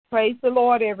Praise the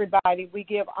Lord, everybody. We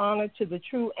give honor to the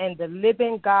true and the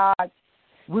living God.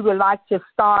 We would like to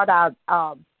start our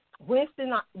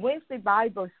Wednesday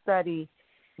Bible study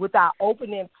with our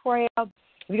opening prayer.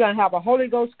 We're going to have a Holy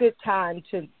Ghost good time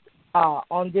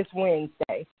on this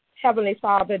Wednesday. Heavenly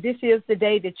Father, this is the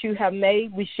day that you have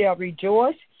made. We shall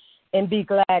rejoice and be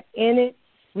glad in it.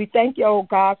 We thank you, O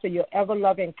God, for your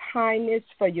ever-loving kindness,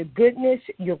 for your goodness,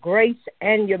 your grace,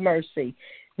 and your mercy.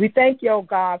 We thank you, O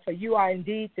God, for you are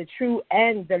indeed the true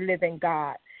and the living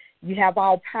God. You have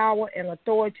all power and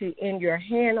authority in your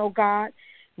hand, O God.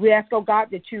 We ask, O God,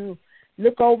 that you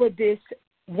look over this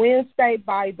Wednesday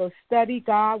Bible study,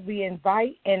 God. We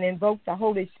invite and invoke the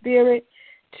Holy Spirit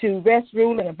to rest,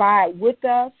 rule, and abide with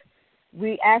us.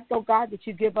 We ask, O God, that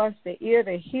you give us the ear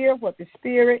to hear what the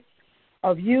Spirit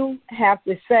of you have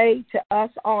to say to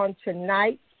us on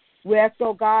tonight. We ask,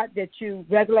 oh God, that you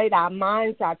regulate our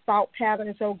minds, our thought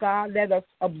patterns, oh God. Let us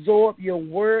absorb your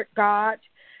word, God.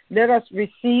 Let us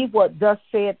receive what thus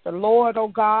saith the Lord, oh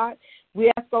God.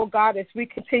 We ask, oh God, as we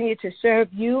continue to serve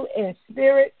you in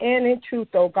spirit and in truth,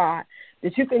 oh God,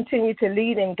 that you continue to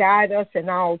lead and guide us in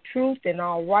all truth and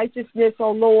all righteousness,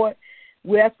 oh Lord.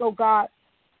 We ask, oh God,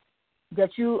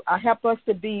 that you help us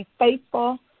to be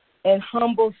faithful and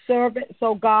humble servants,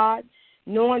 oh God,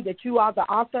 knowing that you are the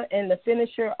author and the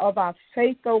finisher of our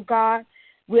faith, oh God.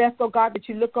 We ask, oh God, that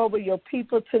you look over your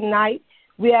people tonight.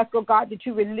 We ask, oh God, that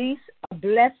you release a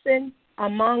blessing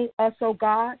among us, oh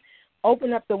God.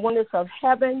 Open up the windows of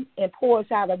heaven and pour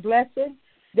us out a blessing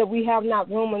that we have not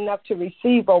room enough to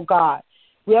receive, oh God.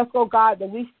 We ask, oh God, that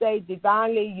we stay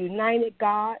divinely united,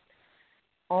 God,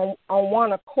 on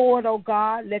one accord, oh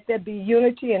God. Let there be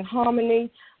unity and harmony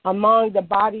among the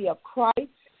body of Christ.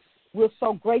 We're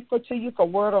so grateful to you for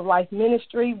Word of Life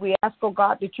Ministry. We ask, oh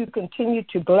God, that you continue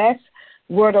to bless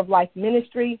Word of Life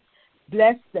Ministry.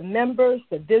 Bless the members,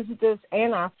 the visitors,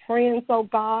 and our friends, oh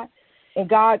God. And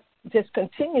God, just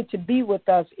continue to be with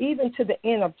us even to the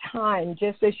end of time,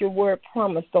 just as your word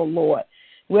promised, oh Lord.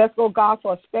 We ask, oh God,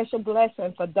 for a special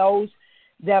blessing for those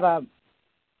that have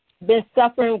been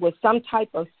suffering with some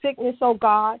type of sickness, oh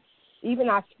God. Even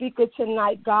our speaker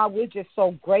tonight, God, we're just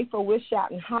so grateful. We're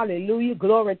shouting hallelujah,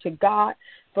 glory to God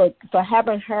for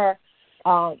having her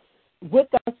with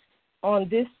us on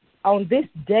this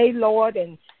day, Lord,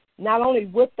 and not only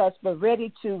with us, but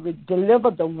ready to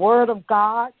deliver the word of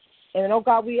God. And, oh,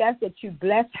 God, we ask that you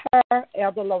bless her,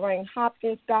 Elder Lorraine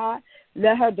Hopkins, God.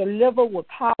 Let her deliver with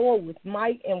power, with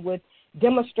might, and with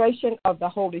demonstration of the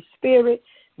Holy Spirit.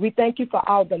 We thank you for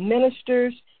all the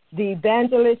ministers, the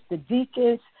evangelists, the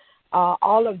deacons,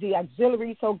 all of the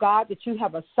auxiliaries, oh God, that you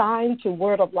have assigned to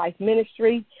Word of Life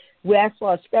Ministry. We ask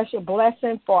for a special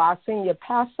blessing for our senior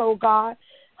pastor, oh God.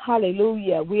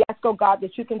 Hallelujah. We ask, oh God,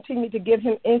 that you continue to give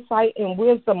him insight and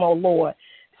wisdom, oh Lord,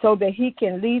 so that he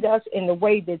can lead us in the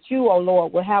way that you, oh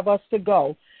Lord, will have us to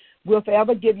go. We'll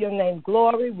forever give your name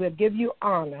glory. We'll give you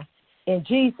honor. In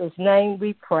Jesus' name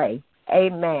we pray.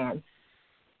 Amen.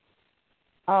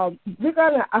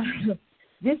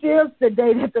 This is the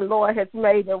day that the Lord has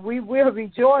made, and we will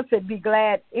rejoice and be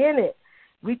glad in it.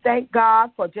 We thank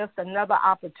God for just another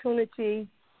opportunity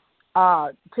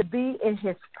to be in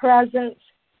his presence,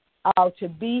 to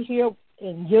be here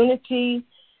in unity,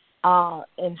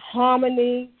 in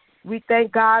harmony. We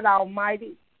thank God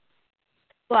Almighty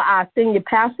for our senior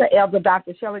pastor, Elder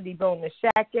Dr. Shelley D. Boone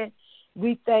II.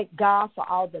 We thank God for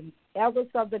all the elders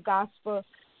of the gospel,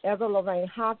 Elder Lorraine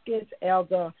Hopkins,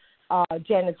 Elder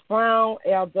Janice Brown,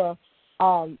 Elder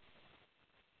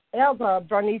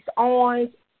Bernice Owens,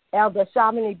 Elder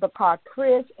Shamini Bakar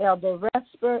Chris, Elder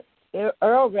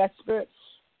Earl Respert,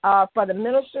 for the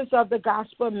ministers of the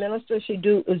gospel, Minister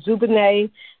Shidu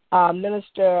Zubine,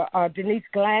 Minister Denise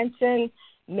Glanson,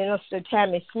 Minister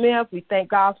Tammy Smith. We thank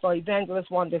God for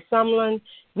Evangelist Wanda Sumlin.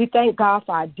 We thank God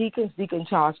for our deacons, Deacon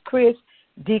Charles Chris,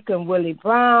 Deacon Willie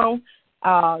Brown,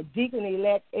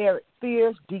 Deacon-elect Eric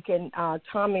Spears, Deacon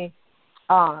Tommy,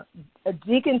 amen.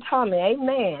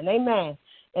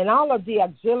 And all of the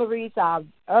auxiliaries, our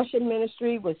usher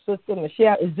ministry with Sister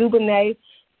Michelle Zubine,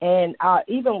 and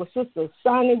even with Sister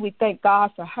Sonny, we thank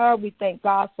God for her. We thank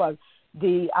God for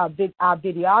our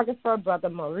videographer, Brother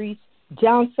Maurice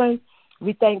Johnson.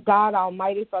 We thank God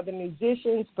Almighty for the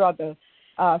musicians, Brother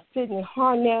Sidney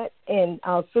Harnett and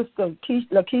Sister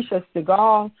Lakeisha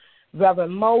Segal,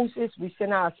 Reverend Moses. We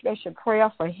send out a special prayer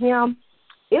for him.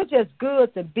 It's just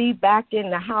good to be back in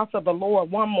the house of the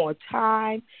Lord one more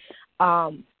time.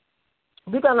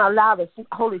 We're going to allow the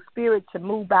Holy Spirit to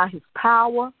move by his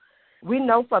power. We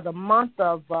know for the month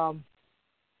of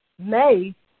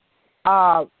May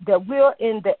that we're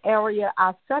in the area.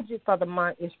 Our subject for the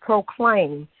month is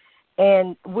proclaim.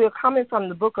 And we're coming from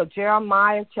the book of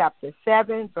Jeremiah, chapter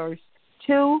 7, verse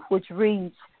 2, which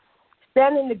reads,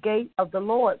 "Stand in the gate of the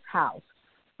Lord's house,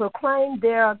 proclaim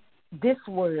there this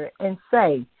word, and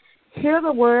say, Hear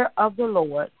the word of the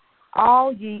Lord,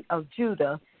 all ye of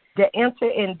Judah that enter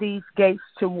in these gates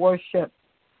to worship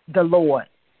the Lord."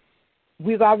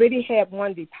 We've already had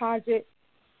one deposit.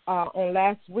 On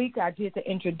last week, I did the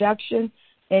introduction,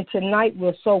 and tonight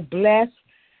we're so blessed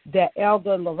that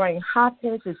Elder Lorraine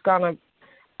Hopkins is going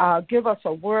to give us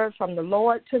a word from the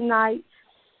Lord tonight.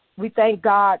 We thank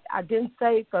God. I didn't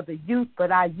say for the youth,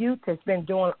 but our youth have been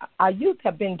doing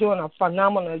a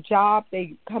phenomenal job.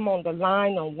 They come on the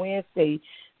line on Wednesday,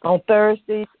 on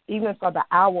Thursdays, even for the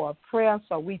hour of prayer.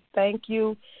 So we thank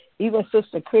you. Even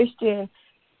Sister Christian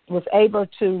was able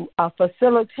to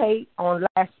facilitate on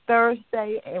last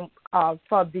Thursday and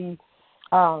for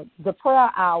the prayer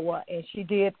hour, and she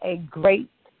did a great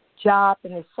job.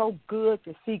 And it's so good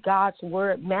to see God's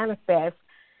word manifest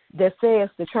that says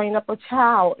to train up a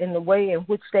child in the way in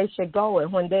which they should go,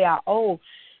 and when they are old,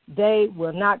 they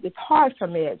will not depart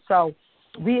from it. So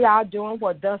we are doing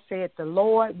what thus saith the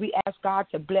Lord. We ask God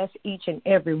to bless each and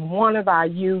every one of our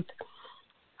youth.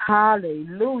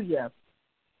 Hallelujah.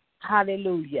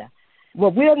 Hallelujah.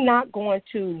 Well, we're not going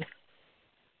to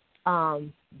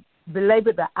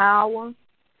belabor the hour.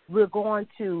 We're going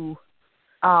to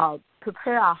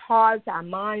prepare our hearts, our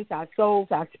minds, our souls,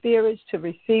 our spirits to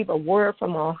receive a word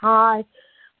from on high.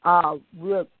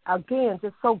 We're, again,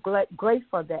 just so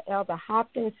grateful that Elder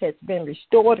Hopkins has been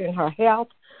restored in her health.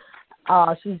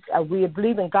 We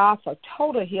believe in God for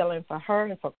total healing for her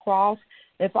and for Cross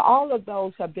and for all of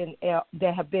those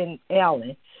that have been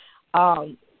ailing.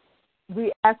 We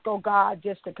ask, oh God,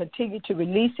 just to continue to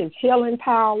release his healing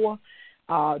power,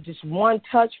 just one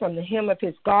touch from the hem of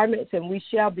his garments, and we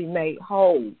shall be made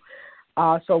whole.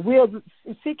 So we're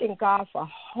seeking God for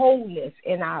wholeness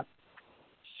in our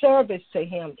service to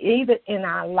him, even in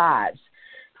our lives.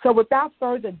 So without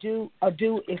further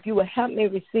ado, if you will help me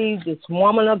receive this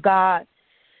woman of God,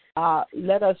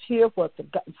 let us hear what the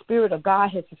Spirit of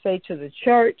God has to say to the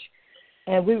church.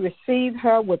 And we receive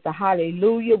her with the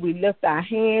hallelujah. We lift our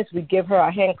hands. We give her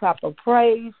a hand clap of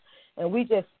praise. And we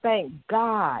just thank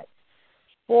God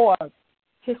for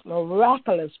his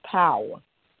miraculous power,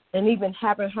 and even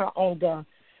having her on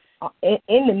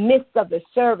in the midst of the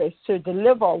service to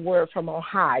deliver a word from on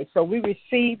high. So we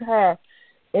receive her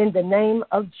in the name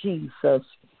of Jesus.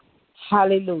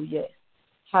 Hallelujah.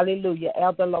 Hallelujah.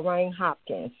 Elder Lorraine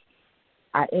Hopkins,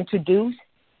 I introduce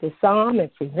the psalm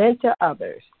and present to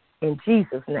others in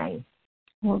Jesus' name.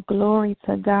 Well, glory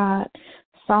to God.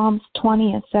 Psalms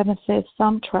 20:7 says,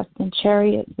 "Some trust in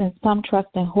chariots and some trust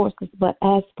in horses, but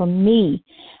as for me,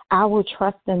 I will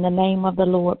trust in the name of the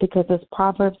Lord," because as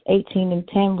Proverbs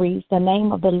 18:10 reads, "The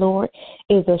name of the Lord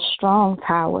is a strong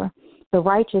tower. The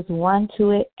righteous run to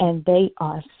it, and they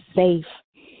are safe."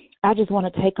 I just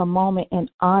want to take a moment and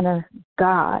honor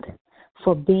God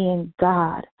for being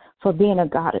God, for being a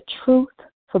God of truth,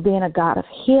 for being a God of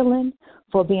healing,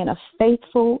 for being a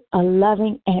faithful, a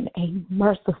loving, and a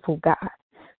merciful God.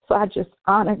 So I just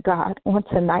honor God on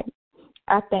tonight.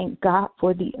 I thank God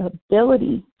for the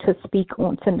ability to speak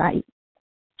on tonight,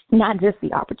 not just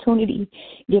the opportunity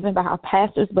given by our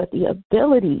pastors, but the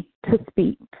ability to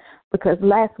speak. Because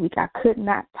last week I could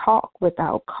not talk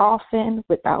without coughing,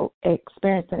 without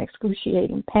experiencing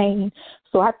excruciating pain.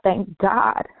 So I thank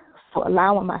God for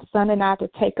allowing my son and I to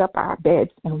take up our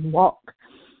beds and walk.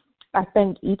 I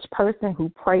thank each person who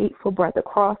prayed for Brother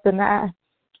Cross and I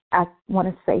want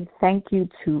to say thank you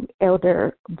to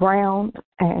Elder Brown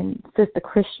and Sister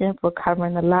Christian for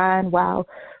covering the line while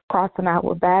Cross and I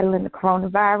were battling the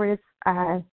coronavirus.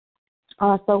 I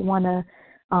also want to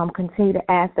continue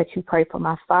to ask that you pray for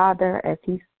my father as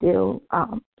he's still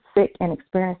sick and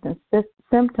experiencing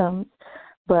symptoms.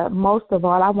 But most of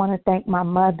all, I want to thank my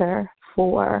mother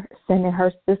for sending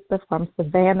her sister from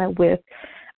Savannah with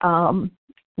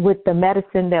the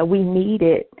medicine that we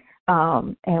needed.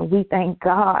 And we thank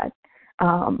God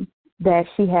that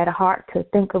she had a heart to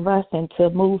think of us and to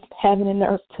move heaven and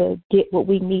earth to get what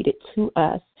we needed to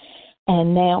us.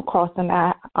 And now Cross and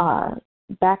I are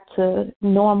back to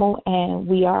normal, and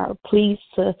we are pleased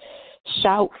to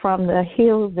shout from the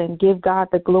hills and give God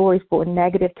the glory for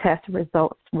negative test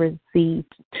results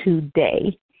received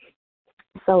today.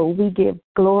 So we give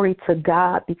glory to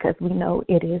God because we know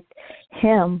it is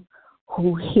him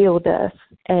who healed us,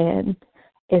 and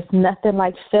it's nothing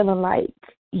like feeling like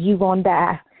you gonna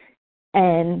die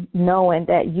and knowing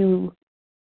that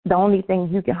the only thing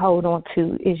you can hold on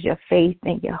to is your faith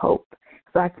and your hope.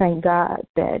 So I thank God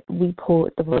that we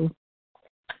pulled through.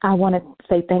 I want to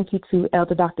say thank you to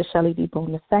Elder Dr. Shelley D.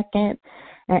 Boone II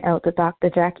and Elder Dr.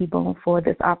 Jackie Boone for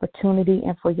this opportunity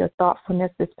and for your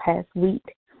thoughtfulness this past week.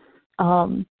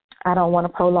 I don't want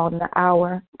to prolong the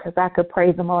hour because I could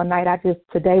praise them all night.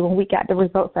 Today when we got the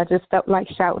results, I just felt like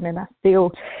shouting, and I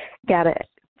still got it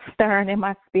stirring in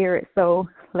my spirit. So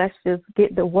let's just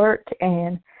get to work,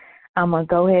 and I'm going to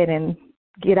go ahead and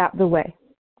get out the way.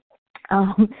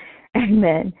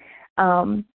 Amen.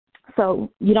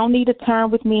 So you don't need to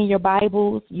turn with me in your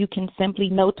Bibles. You can simply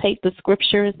notate the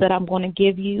scriptures that I'm going to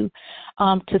give you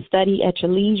to study at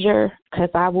your leisure, because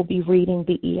I will be reading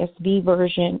the ESV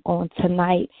version on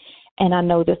tonight. And I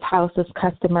know this house is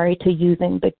customary to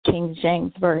using the King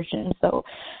James version. So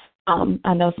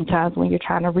I know sometimes when you're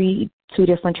trying to read two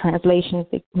different translations,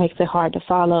 it makes it hard to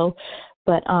follow.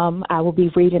 But I will be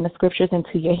reading the scriptures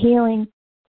into your hearing.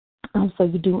 So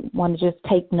you do want to just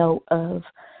take note of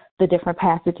the different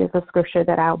passages of scripture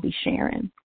that I'll be sharing.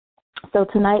 So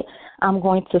tonight I'm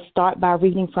going to start by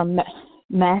reading from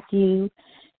Matthew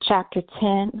chapter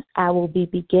 10. I will be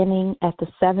beginning at the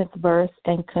 7th verse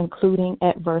and concluding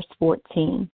at verse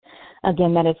 14.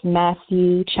 Again, that is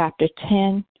Matthew chapter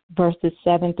 10, verses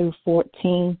 7 through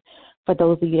 14, for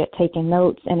those of you that are taking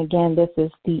notes. And again, this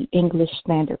is the English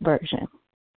Standard Version.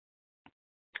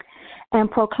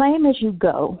 And proclaim as you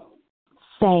go,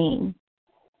 saying,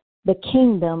 the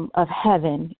kingdom of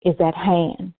heaven is at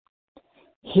hand.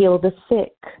 Heal the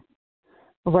sick,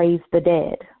 raise the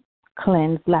dead,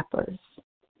 cleanse lepers,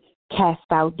 cast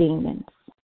out demons.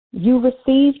 You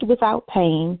received without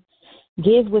pain,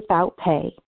 give without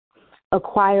pay.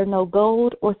 Acquire no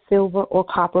gold or silver or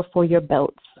copper for your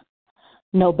belts,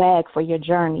 no bag for your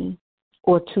journey,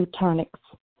 or 2 tunics,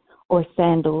 or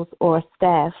sandals, or a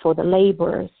staff, for the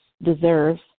laborer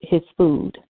deserves his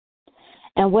food.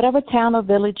 And whatever town or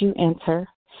village you enter,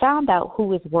 find out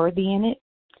who is worthy in it,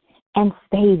 and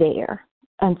stay there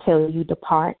until you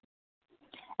depart.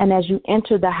 And as you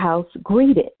enter the house,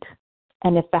 greet it.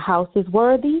 And if the house is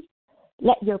worthy,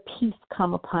 let your peace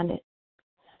come upon it.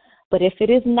 But if it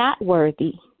is not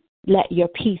worthy, let your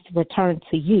peace return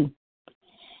to you.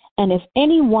 And if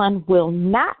anyone will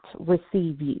not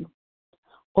receive you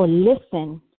or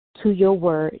listen to your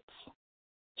words,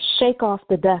 shake off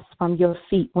the dust from your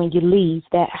feet when you leave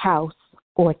that house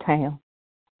or town.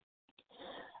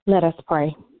 Let us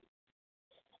pray.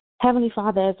 Heavenly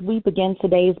Father, as we begin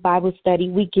today's Bible study,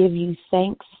 we give you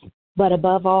thanks. But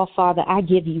above all, Father, I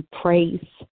give you praise.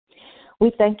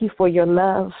 We thank you for your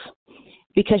love,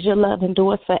 because your love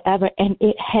endures forever, and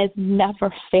it has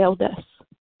never failed us.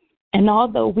 And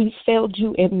although we failed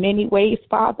you in many ways,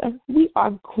 Father, we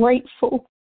are grateful.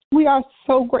 We are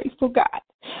so grateful, God,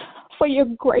 for your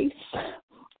grace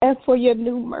and for your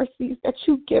new mercies that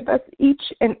you give us each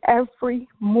and every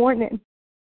morning.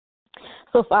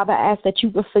 So, Father, I ask that you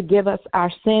would forgive us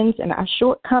our sins and our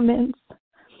shortcomings.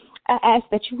 I ask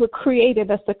that you would create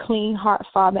in us a clean heart,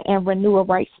 Father, and renew a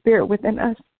right spirit within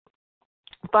us.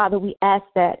 Father, we ask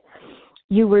that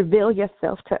you reveal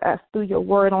yourself to us through your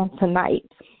word on tonight.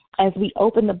 As we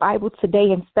open the Bible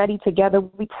today and study together,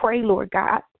 we pray, Lord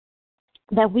God,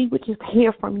 that we would just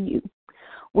hear from you.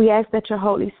 We ask that your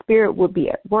Holy Spirit will be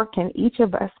at work in each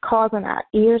of us, causing our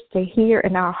ears to hear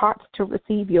and our hearts to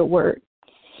receive your word.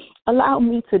 Allow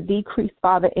me to decrease,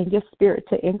 Father, and your spirit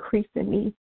to increase in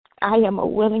me. I am a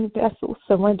willing vessel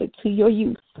surrendered to your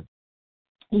use.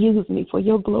 Use me for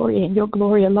your glory and your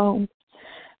glory alone.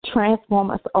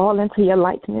 Transform us all into your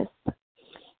likeness.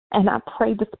 And I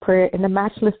pray this prayer in the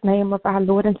matchless name of our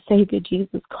Lord and Savior,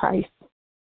 Jesus Christ.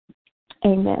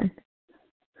 Amen.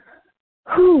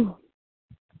 Whew.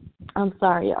 I'm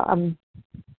sorry, y'all.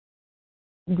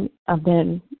 I've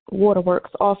been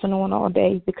waterworks off and on all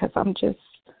day because I'm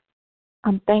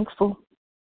thankful.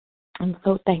 I'm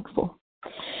so thankful.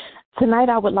 Tonight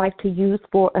I would like to use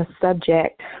for a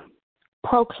subject,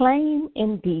 proclaim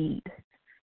in deed,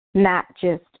 not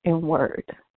just in word.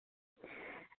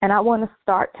 And I want to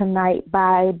start tonight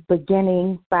by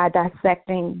beginning by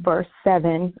dissecting verse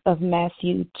 7 of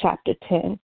Matthew chapter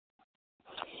 10.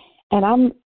 And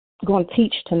I'm going to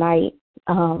teach tonight.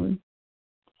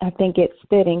 I think it's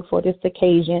fitting for this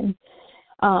occasion.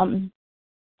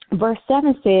 Verse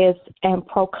 7 says, and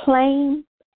proclaim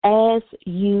as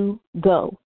you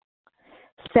go,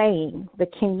 saying the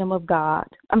kingdom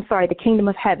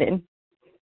of heaven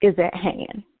is at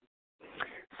hand.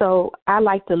 So I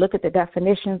like to look at the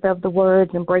definitions of the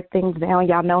words and break things down.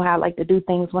 Y'all know how I like to do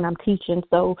things when I'm teaching.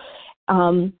 So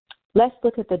let's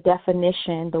look at the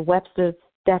definition, the Webster's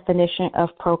definition of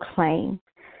proclaim.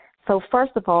 So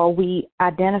first of all, we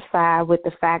identify with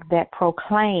the fact that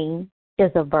proclaim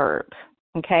is a verb.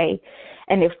 okay?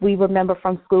 And if we remember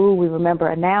from school, we remember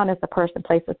a noun as a person,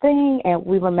 place, or thing, and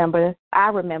I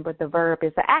remember the verb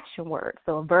is an action word.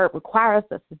 So a verb requires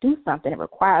us to do something. It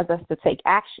requires us to take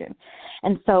action.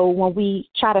 And so when we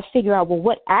try to figure out, well,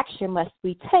 what action must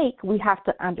we take, we have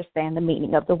to understand the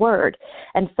meaning of the word.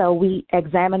 And so we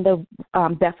examine the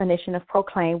definition of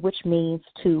proclaim, which means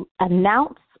to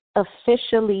announce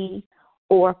officially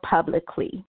or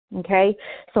publicly. Okay,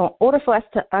 so in order for us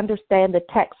to understand the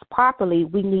text properly,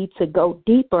 we need to go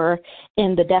deeper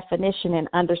in the definition and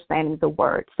understanding the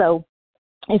word. So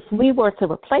if we were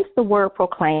to replace the word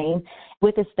proclaim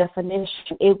with its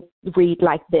definition, it would read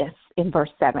like this in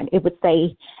verse 7. It would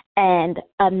say, and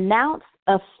announce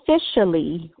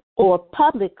officially or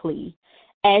publicly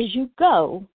as you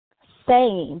go,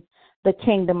 saying the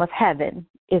kingdom of heaven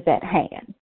is at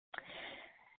hand.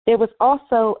 There was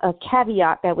also a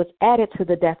caveat that was added to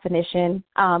the definition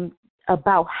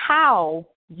about how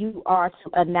you are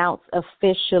to announce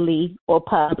officially or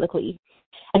publicly.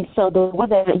 And so the way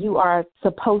that you are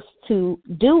supposed to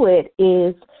do it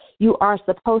is you are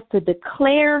supposed to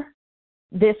declare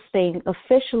this thing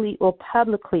officially or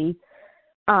publicly.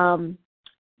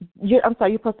 You're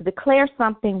supposed to declare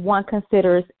something one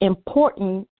considers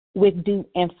important with due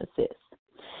emphasis.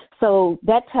 So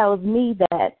that tells me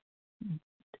that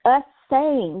us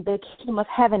saying the kingdom of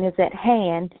heaven is at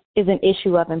hand is an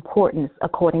issue of importance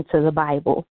according to the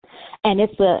Bible. And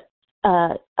it's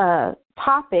a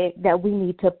topic that we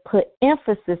need to put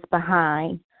emphasis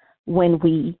behind when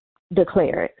we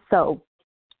declare it. So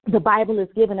the Bible is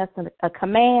giving us a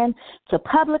command to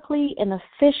publicly and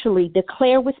officially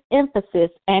declare with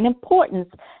emphasis and importance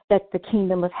that the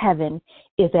kingdom of heaven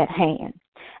is at hand.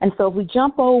 And so if we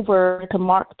jump over to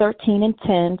Mark 13 and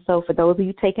 10, so for those of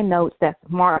you taking notes, that's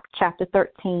Mark chapter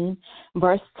 13,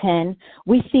 verse 10,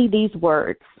 we see these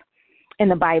words in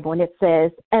the Bible, and it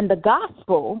says, and the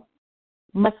gospel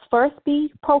must first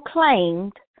be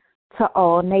proclaimed to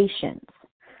all nations.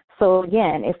 So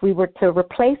again, if we were to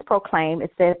replace proclaim,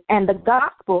 it says, and the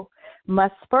gospel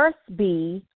must first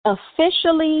be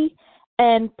officially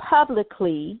and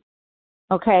publicly,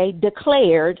 okay,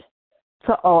 declared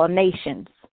to all nations.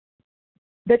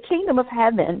 The kingdom of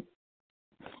heaven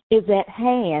is at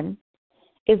hand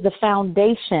is the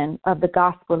foundation of the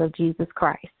gospel of Jesus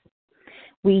Christ.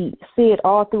 We see it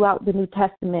all throughout the New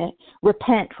Testament.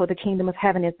 Repent, for the kingdom of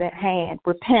heaven is at hand.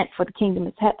 Repent, for the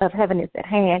kingdom of heaven is at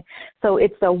hand. So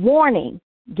it's a warning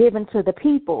given to the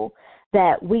people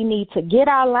that we need to get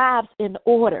our lives in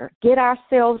order, get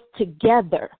ourselves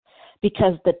together,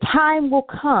 because the time will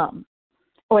come,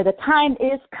 or the time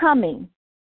is coming,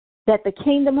 that the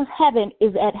kingdom of heaven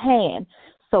is at hand.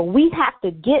 So we have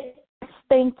to get this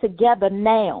thing together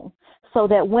now so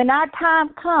that when our time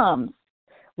comes,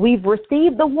 we've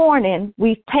received the warning,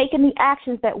 we've taken the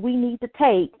actions that we need to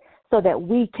take so that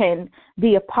we can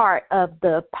be a part of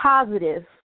the positive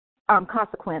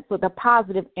consequence or the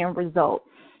positive end result.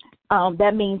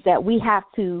 That means that we have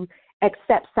to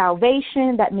accept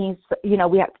salvation. That means,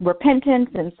 we have repentance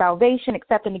and salvation,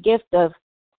 accepting the gift of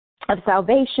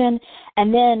salvation,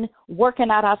 and then working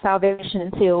out our salvation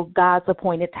until God's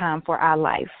appointed time for our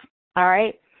life. All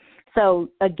right? So,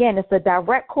 again, it's a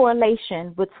direct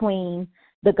correlation between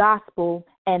the gospel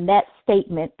and that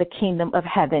statement, the kingdom of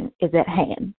heaven is at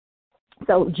hand.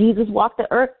 So Jesus walked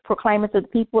the earth proclaiming to the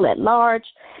people at large,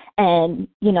 and,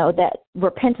 that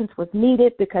repentance was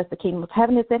needed because the kingdom of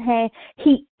heaven is at hand.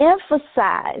 He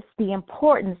emphasized the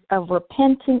importance of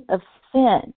repenting of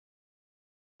sin.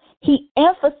 He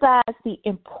emphasized the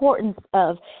importance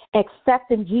of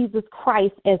accepting Jesus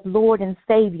Christ as Lord and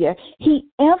Savior. He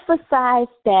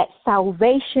emphasized that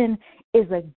salvation is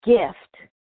a gift.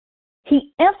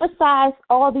 He emphasized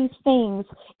all these things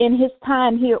in his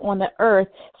time here on the earth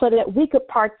so that we could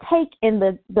partake in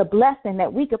the blessing,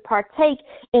 that we could partake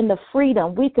in the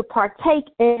freedom, we could partake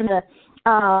in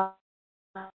the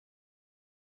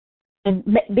and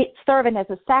serving as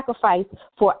a sacrifice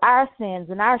for our sins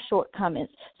and our shortcomings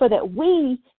so that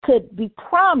we could be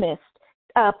promised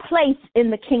a place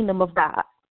in the kingdom of God,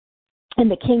 in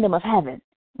the kingdom of heaven,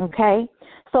 okay?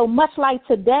 So much like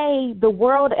today, the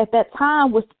world at that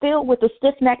time was filled with the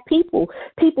stiff-necked people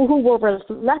who were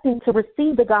reluctant to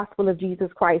receive the gospel of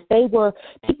Jesus Christ. They were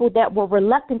people that were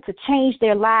reluctant to change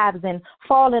their lives and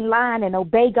fall in line and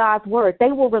obey God's word.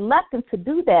 They were reluctant to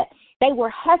do that. They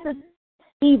were hesitant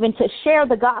even to share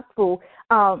the gospel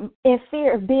in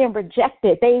fear of being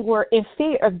rejected. They were in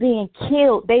fear of being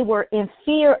killed. They were in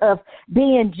fear of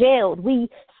being jailed. We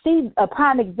see a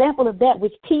prime example of that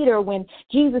was Peter, when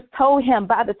Jesus told him,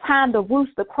 by the time the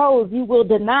rooster crows, you will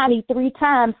deny me 3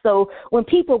 times. So when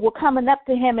people were coming up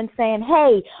to him and saying,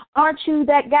 hey, aren't you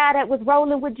that guy that was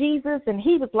rolling with Jesus? And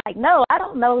he was like, no, I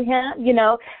don't know him,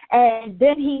 And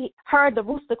then he heard the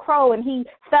rooster crow and he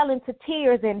fell into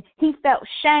tears and he felt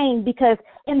shame, because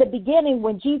in the beginning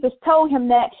when Jesus told him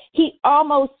that, he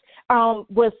almost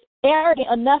was arrogant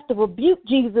enough to rebuke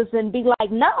Jesus and be like,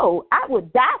 no, I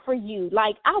would die for you.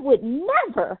 Like, I would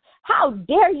never. How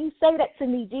dare you say that to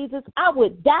me, Jesus? I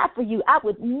would die for you. I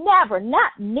would never,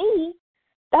 not me.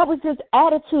 That was his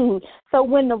attitude. So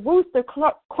when the rooster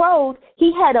crowed,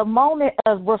 he had a moment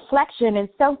of reflection and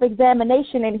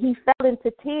self-examination, and he fell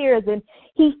into tears and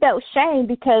he felt shame,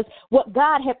 because what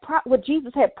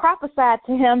Jesus had prophesied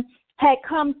to him had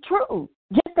come true,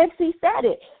 just as he said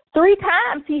it. 3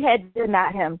 times he had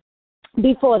denied him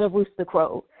before the rooster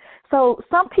crowed. So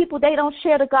some people, they don't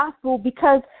share the gospel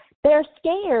because they're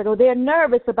scared or they're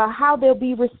nervous about how they'll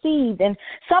be received. And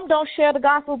some don't share the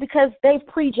gospel because they've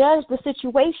prejudged the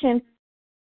situation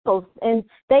and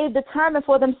they've determined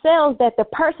for themselves that the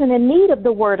person in need of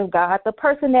the word of God, the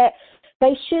person that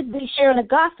they should be sharing the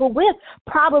gospel with,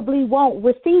 probably won't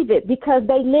receive it because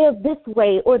they live this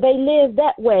way or they live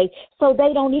that way. So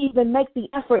they don't even make the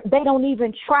effort. They don't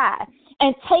even try.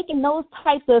 And taking those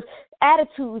types of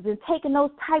attitudes and taking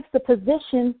those types of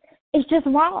positions is just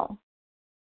wrong.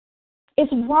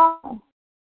 It's wrong.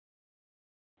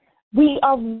 We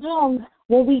are wrong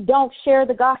when we don't share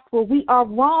the gospel. We are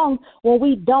wrong when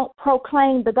we don't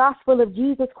proclaim the gospel of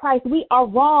Jesus Christ. We are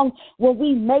wrong when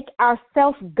we make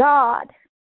ourselves God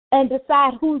and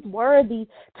decide who's worthy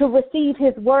to receive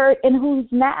his word and who's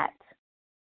not.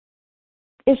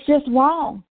 It's just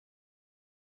wrong.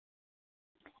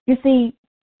 You see,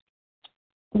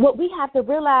 what we have to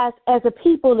realize as a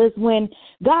people is when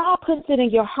God puts it in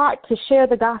your heart to share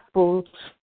the gospel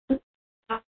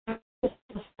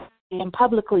and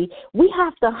publicly, we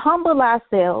have to humble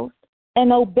ourselves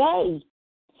and obey.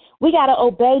 We got to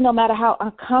obey no matter how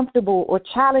uncomfortable or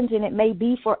challenging it may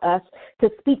be for us to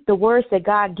speak the words that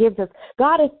God gives us.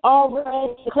 God has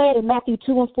already declared in Matthew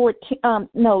 24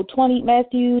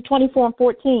 and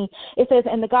 14. It says,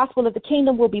 and the gospel of the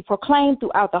kingdom will be proclaimed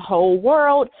throughout the whole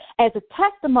world as a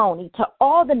testimony to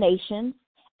all the nations,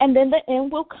 and then the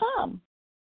end will come.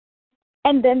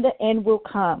 And then the end will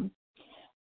come.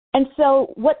 And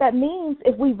so what that means,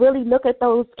 if we really look at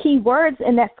those key words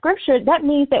in that scripture, that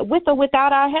means that with or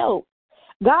without our help,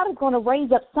 God is going to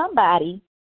raise up somebody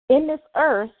in this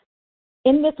earth,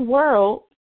 in this world,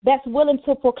 that's willing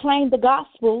to proclaim the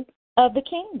gospel of the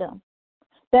kingdom,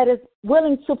 that is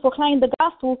willing to proclaim the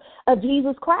gospel of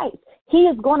Jesus Christ. He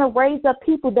is going to raise up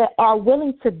people that are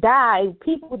willing to die,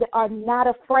 people that are not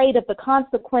afraid of the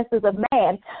consequences of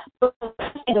man, but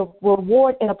the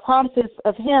reward and the promises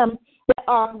of him, that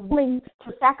are willing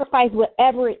to sacrifice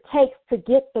whatever it takes to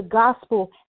get the gospel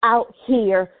out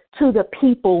here to the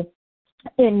people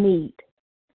in need.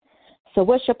 So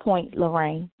what's your point,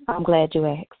 Lorraine? I'm glad you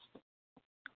asked.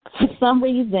 For some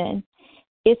reason,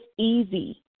 it's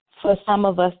easy for some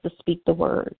of us to speak the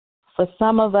word. For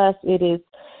some of us, it is,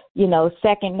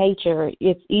 second nature.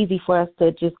 It's easy for us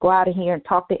to just go out of here and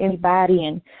talk to anybody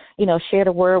and, share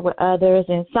the word with others.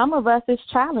 And some of us, it's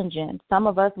challenging. Some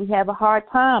of us, we have a hard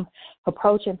time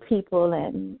approaching people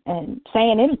and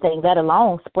saying anything, let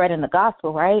alone spreading the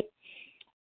gospel, right?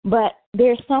 But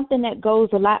there's something that goes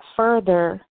a lot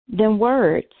further than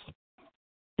words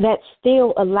that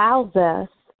still allows us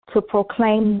to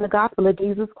proclaim the gospel of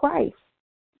Jesus Christ.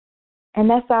 And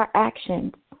that's our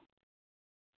actions.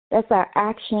 That's our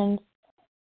actions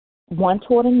one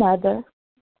toward another,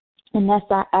 and that's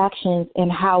our actions in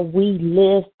how we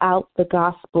live out the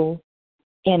gospel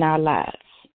in our lives.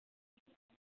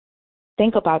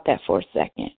 Think about that for a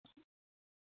second.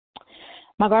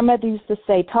 My grandmother used to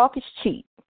say, talk is cheap.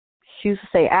 She used to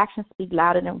say, actions speak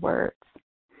louder than words.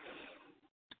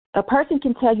 A person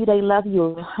can tell you they love you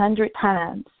 100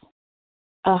 times.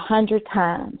 100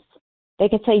 times. They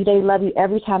can tell you they love you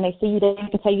every time they see you. They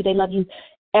can tell you they love you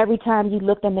every time you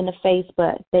look them in the face,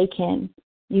 but they can.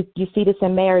 You see this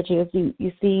in marriages.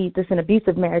 You see this in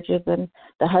abusive marriages, and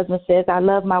the husband says, I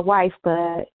love my wife,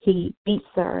 but he beats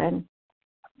her in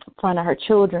front of her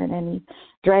children, and he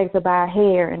drags her by her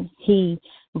hair, and he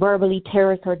verbally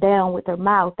tears her down with her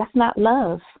mouth. That's not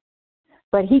love.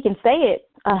 But he can say it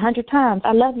 100 times.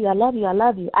 I love you, I love you, I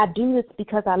love you. I do this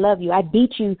because I love you. I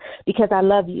beat you because I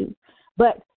love you.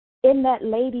 But in that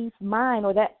lady's mind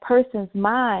or that person's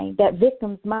mind, that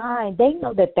victim's mind, they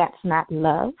know that that's not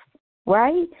love,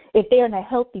 right? If they're in a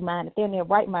healthy mind, if they're in their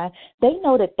right mind, they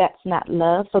know that that's not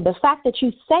love. So the fact that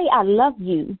you say I love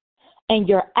you and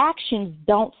your actions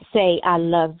don't say, I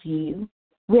love you,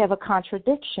 we have a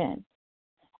contradiction.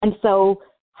 And so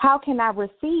how can I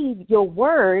receive your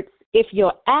words if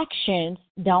your actions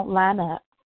don't line up?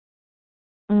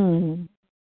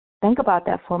 Think about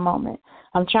that for a moment.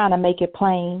 I'm trying to make it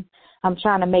plain. I'm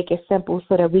trying to make it simple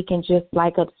so that we can just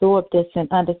like absorb this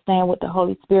and understand what the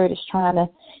Holy Spirit is trying to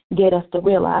get us to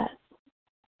realize.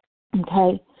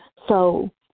 Okay? So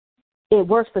it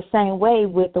works the same way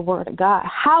with the Word of God.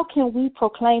 How can we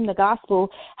proclaim the gospel?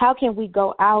 How can we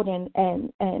go out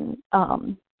and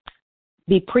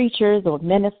be preachers or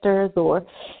ministers or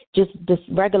just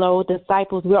regular old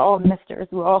disciples? We're all ministers.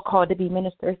 We're all called to be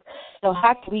ministers. So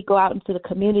how can we go out into the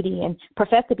community and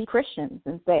profess to be Christians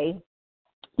and say,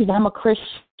 you know, I'm a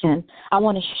Christian. I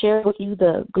want to share with you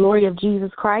the glory of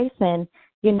Jesus Christ. And,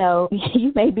 you know,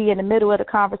 you may be in the middle of the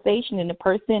conversation and the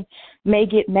person may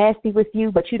get nasty with you,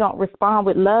 but you don't respond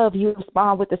with love. You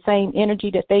respond with the same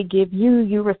energy that they give you.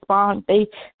 You respond, they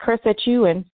curse at you,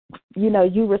 and, you know,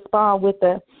 you respond with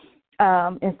the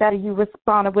instead of you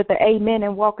responding with the amen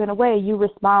and walking away, you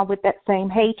respond with that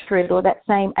same hatred or that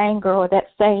same anger or that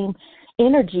same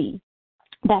energy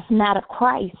that's not of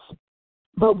Christ.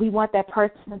 But we want that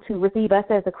person to receive us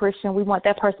as a Christian. We want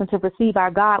that person to receive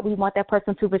our God. We want that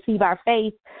person to receive our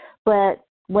faith. But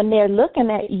when they're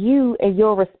looking at you and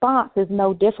your response is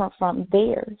no different from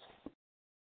theirs.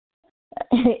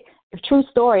 True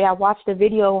story, I watched a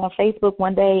video on Facebook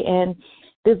one day, and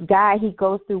this guy, he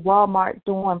goes through Walmart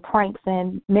doing pranks,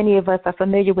 and many of us are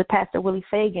familiar with Pastor Willie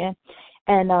Fagan.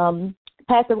 And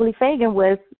Pastor Willie Fagan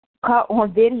was caught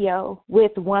on video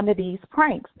with one of these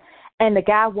pranks. And the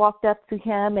guy walked up to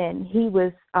him, and he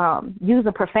was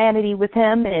using profanity with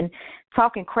him and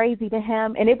talking crazy to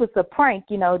him. And it was a prank.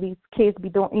 You know, these kids be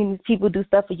doing, these people do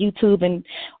stuff for YouTube and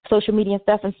social media and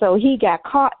stuff. And so he got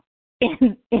caught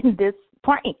in this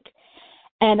prank.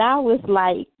 And I was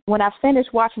like, when I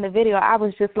finished watching the video, I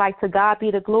was just like, to God be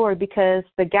the glory, because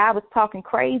the guy was talking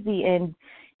crazy and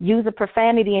using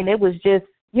profanity, and it was just,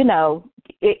 you know,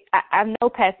 I know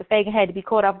Pastor Fagan had to be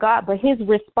caught off guard, but his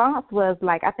response was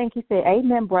like, I think he said,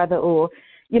 amen, brother, or,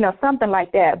 you know, something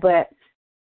like that. But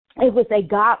it was a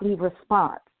godly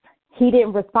response. He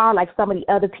didn't respond like some of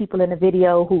the other people in the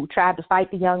video who tried to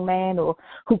fight the young man or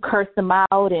who cursed him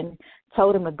out and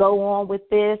told him to go on with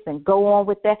this and go on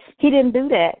with that. He didn't do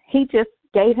that. He just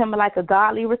gave him like a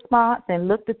godly response and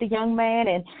looked at the young man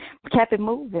and kept it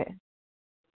moving.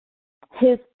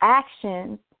 His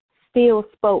actions still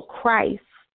spoke Christ.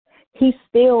 He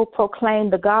still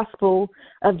proclaimed the gospel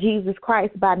of Jesus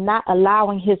Christ by not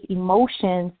allowing his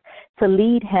emotions to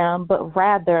lead him, but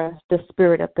rather the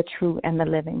Spirit of the true and the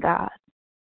living God.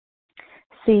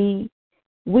 See,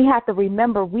 we have to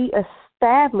remember we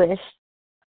established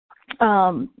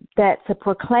that to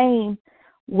proclaim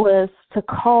was to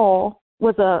call,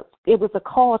 it was a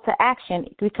call to action,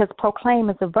 because proclaim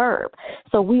is a verb.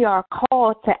 So we are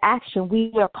called to action.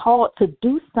 We are called to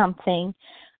do something.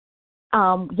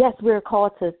 Yes, we're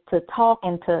called to talk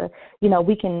and to, you know,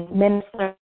 we can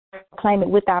minister, proclaim it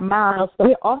with our mouths, but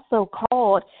we're also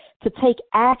called to take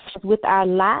actions with our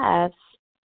lives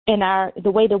and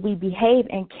the way that we behave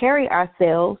and carry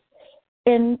ourselves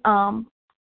in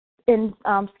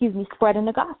spreading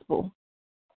the gospel.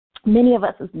 Many of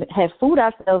us have fooled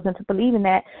ourselves into believing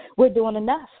that we're doing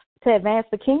enough to advance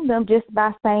the kingdom just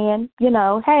by saying, you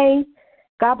know, hey,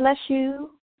 God bless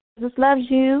you, Jesus loves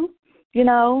you, you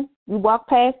know, you walk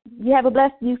past,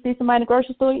 you see somebody in the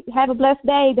grocery store, have a blessed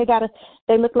day.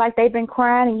 They look like they've been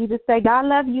crying, and you just say, God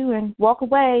love you, and walk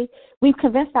away. We've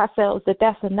convinced ourselves that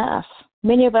that's enough.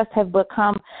 Many of us have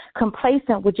become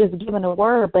complacent with just giving a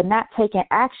word, but not taking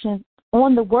action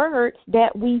on the words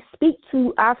that we speak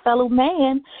to our fellow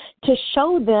man to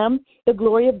show them the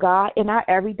glory of God in our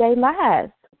everyday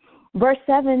lives. Verse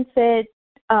 7 said,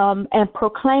 and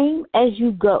proclaim as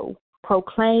you go.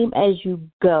 Proclaim as you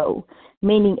go,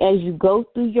 meaning as you go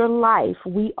through your life,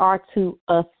 we are to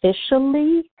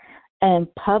officially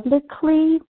and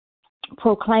publicly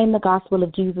proclaim the gospel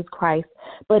of Jesus Christ,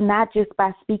 but not just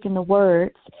by speaking the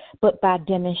words, but by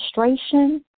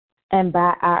demonstration and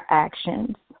by our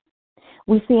actions.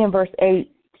 We see in verse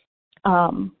 8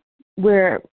 I'm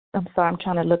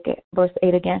trying to look at verse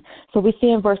 8 again. So we see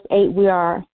in verse 8 we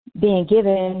are being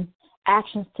given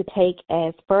actions to take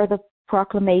as further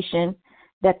proclamation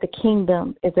that the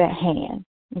kingdom is at hand.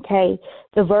 Okay?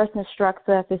 The verse instructs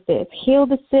us, it says, heal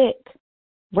the sick,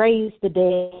 raise the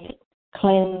dead,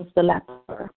 cleanse the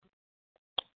leper.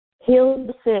 Heal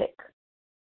the sick.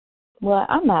 Well,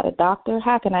 I'm not a doctor.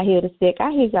 How can I heal the sick?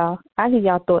 I hear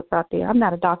y'all thoughts out there. I'm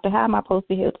not a doctor. How am I supposed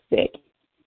to heal the sick?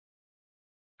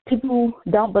 People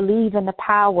don't believe in the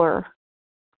power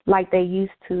like they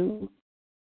used to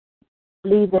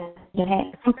leave it in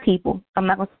hands. Some people, I'm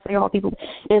not going to say all people,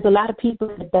 there's a lot of people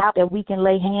that doubt that we can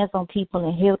lay hands on people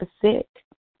and heal the sick.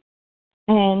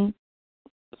 And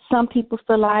some people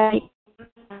feel like,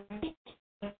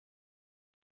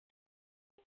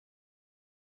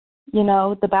 you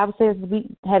know, the Bible says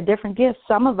we have different gifts.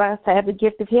 Some of us have the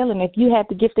gift of healing. If you have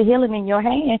the gift of healing in your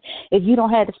hand, if you don't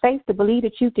have the faith to believe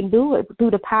that you can do it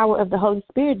through the power of the Holy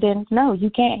Spirit, then no, you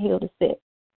can't heal the sick.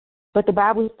 But the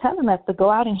Bible is telling us to go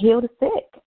out and heal the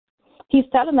sick. He's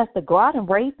telling us to go out and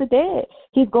raise the dead.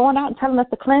 He's going out and telling us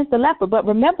to cleanse the leper. But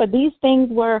remember, these things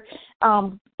were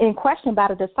in question by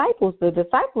the disciples. The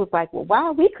disciples like, well,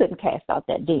 why we couldn't cast out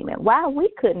that demon? Why we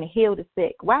couldn't heal the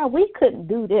sick? Why we couldn't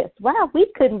do this? Why we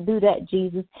couldn't do that,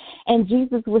 Jesus? And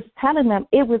Jesus was telling them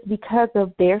it was because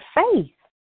of their faith.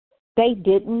 They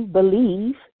didn't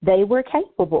believe they were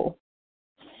capable.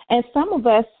 And some of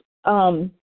us,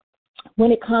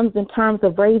 when it comes in terms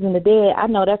of raising the dead, I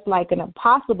know that's like an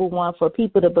impossible one for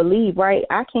people to believe, right?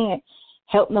 I can't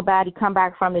help nobody come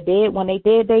back from the dead. When they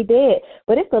dead, they dead.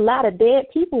 But it's a lot of dead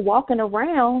people walking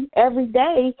around every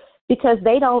day because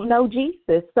they don't know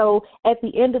Jesus. So at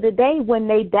the end of the day, when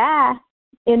they die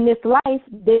in this life,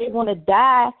 they're going to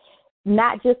die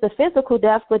not just a physical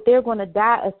death, but they're going to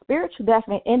die a spiritual death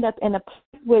and end up in a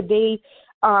place where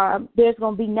there's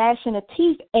going to be gnashing of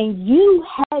teeth, and you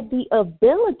had the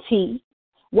ability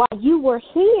while you were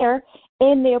here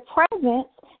in their presence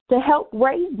to help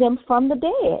raise them from the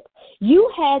dead. You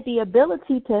had the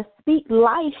ability to speak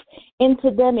life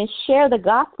into them and share the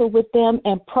gospel with them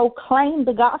and proclaim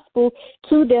the gospel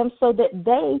to them so that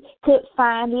they could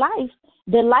find life,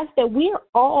 the life that we're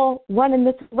all running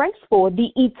this race for, the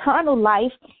eternal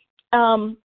life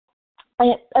of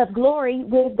glory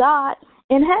with God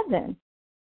in heaven.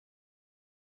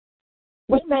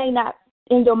 We may not,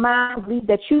 in your mind, believe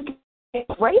that you can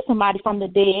raise somebody from the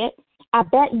dead. I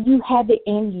bet you have it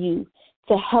in you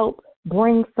to help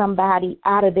bring somebody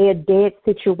out of their dead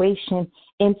situation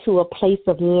into a place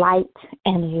of light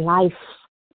and life.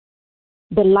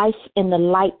 The life and the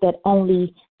light that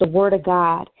only the Word of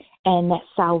God and that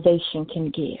salvation can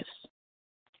give.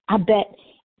 I bet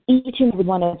each and every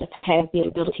one of us has the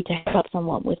ability to help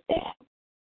someone with that.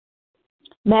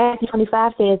 Matthew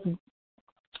 25 says,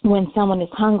 when someone is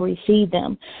hungry, feed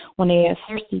them. When they are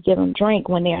thirsty, give them drink.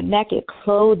 When they are naked,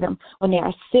 clothe them. When they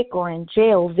are sick or in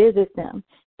jail, visit them.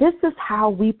 This is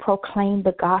how we proclaim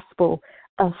the gospel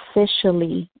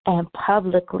officially and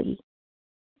publicly,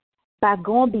 by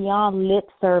going beyond lip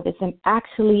service and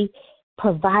actually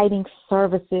providing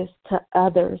services to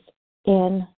others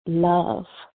in love,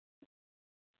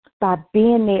 by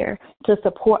being there to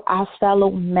support our fellow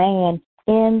man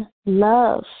in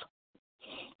love.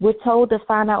 We're told to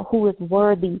find out who is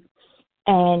worthy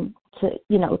and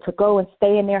to go and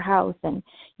stay in their house and,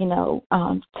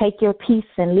 take your peace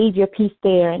and leave your peace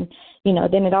there. And,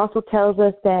 then it also tells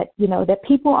us that, that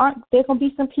people there's going to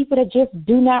be some people that just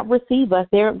do not receive us.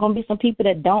 There are going to be some people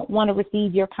that don't want to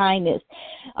receive your kindness.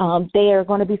 There are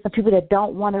going to be some people that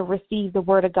don't want to receive the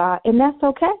word of God. And that's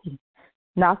okay.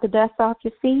 Knock the dust off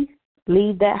your feet.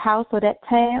 Leave that house or that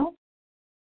town.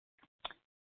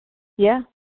 Yeah.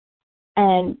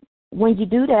 And when you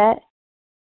do that,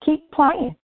 keep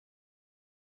praying.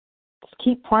 Just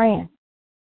keep praying.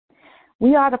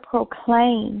 We are to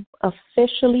proclaim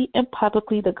officially and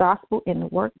publicly the gospel in the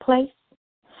workplace.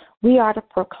 We are to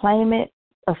proclaim it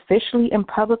officially and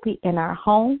publicly in our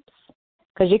homes.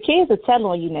 Because your kids will tell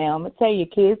on you now. I'm going to tell you, your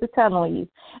kids will tell on you.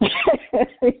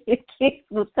 Your kids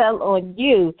will tell on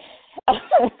you.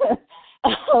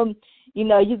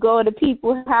 You go to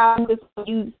people's houses,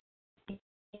 you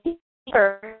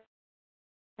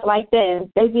like that,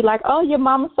 they be like, oh, your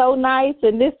mama's so nice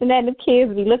and this and that, and the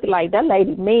kids be looking like that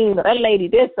lady mean or that lady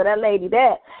this or that lady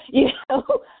that,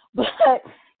 but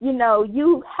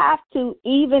you have to,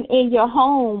 even in your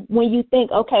home, when you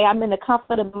think, okay, I'm in the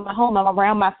comfort of my home, I'm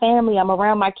around my family, I'm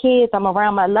around my kids, I'm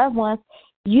around my loved ones,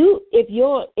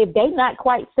 if they're not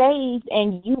quite saved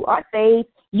and you are saved,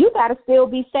 you got to still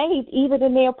be saved even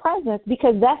in their presence,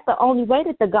 because that's the only way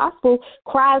that the gospel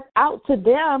cries out to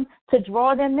them to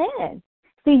draw them in.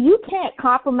 See, you can't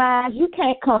compromise. You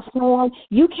can't conform.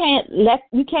 You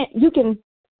can,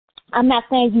 I'm not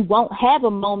saying you won't have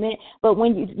a moment, but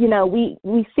when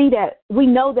we see that, we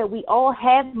know that we all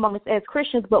have moments as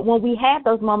Christians, but when we have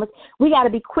those moments, we got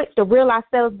to be quick to reel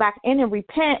ourselves back in and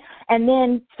repent and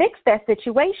then fix that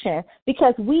situation,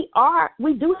 because we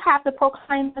do have to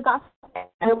proclaim the gospel.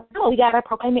 We got to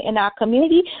proclaim it in our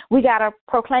community. We got to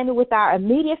proclaim it with our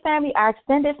immediate family, our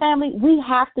extended family. We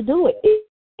have to do it.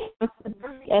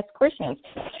 as Christians.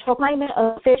 Proclaiming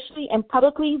officially and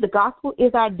publicly the gospel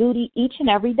is our duty each and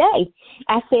every day.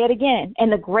 I say it again,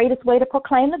 and the greatest way to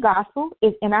proclaim the gospel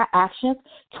is in our actions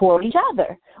toward each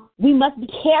other. We must be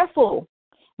careful.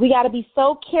 We got to be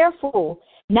so careful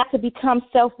not to become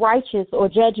self-righteous or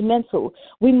judgmental.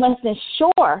 We must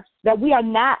ensure that we are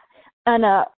not in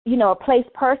a place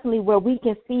personally where we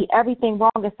can see everything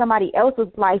wrong in somebody else's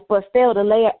life, but fail to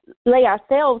lay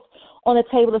ourselves on the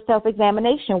table of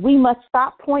self-examination. We must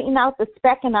stop pointing out the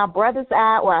speck in our brother's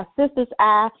eye or our sister's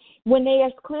eye when there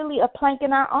is clearly a plank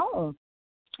in our own.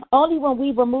 Only when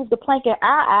we remove the plank in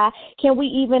our eye can we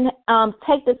even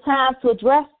take the time to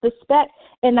address the speck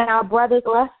in our brother's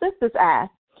or our sister's eye.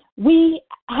 We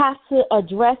have to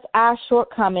address our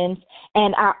shortcomings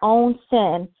and our own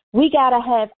sin. We gotta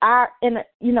have our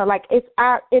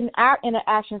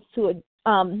interactions to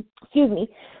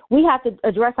we have to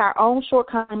address our own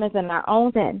shortcomings and our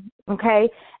own sin. Okay,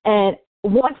 and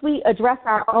once we address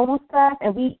our own stuff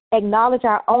and we acknowledge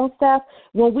our own stuff,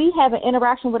 when we have an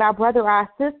interaction with our brother or our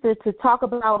sister to talk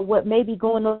about what may be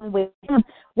going on with them,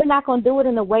 we're not going to do it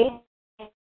in a way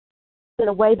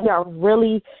we are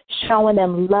really showing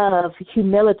them love,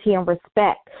 humility, and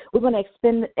respect. We're going to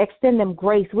extend them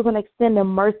grace. We're going to extend them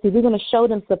mercy. We're going to show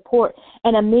them support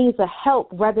and a means of help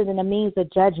rather than a means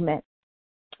of judgment.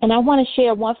 And I want to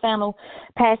share one final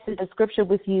passage of scripture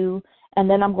with you, and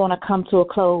then I'm going to come to a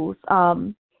close.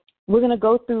 We're going to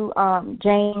go through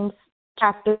James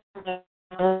chapter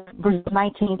verse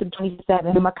 19 to 27.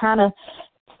 I'm going to kind of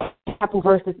a couple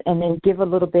verses and then give a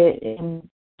little bit and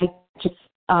just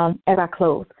as I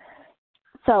close.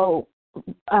 So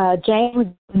James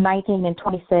 19 and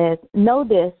 20 says, "Know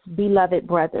this, beloved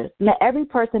brothers, let every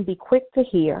person be quick to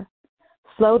hear,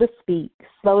 slow to speak,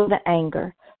 slow to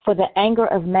anger, for the anger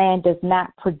of man does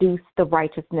not produce the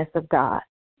righteousness of God."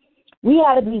 We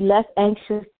ought to be less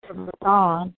anxious to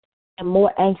respond and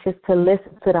more anxious to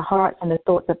listen to the hearts and the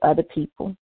thoughts of other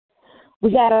people.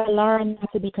 We got to learn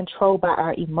not to be controlled by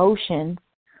our emotions,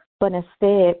 but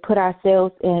instead put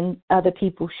ourselves in other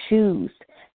people's shoes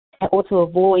or to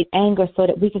avoid anger so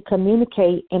that we can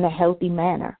communicate in a healthy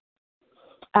manner.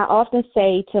 I often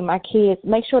say to my kids,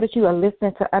 make sure that you are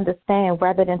listening to understand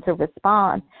rather than to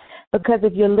respond. Because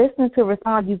if you're listening to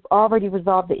respond, you've already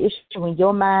resolved the issue in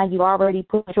your mind. You already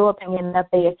put your opinion up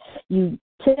there. You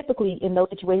typically, in those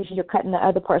situations, you're cutting the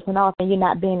other person off and you're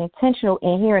not being intentional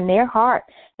in hearing their heart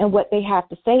and what they have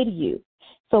to say to you.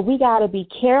 So we got to be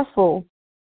careful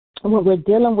when we're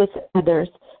dealing with others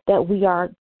that we are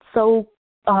so,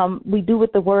 we do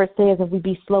what the word says and we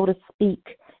be slow to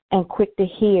speak and quick to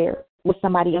hear what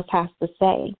somebody else has to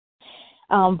say.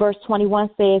 Verse 21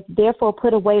 says, "Therefore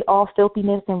put away all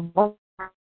filthiness and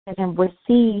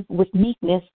receive with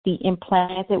meekness the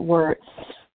implanted word,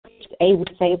 which is able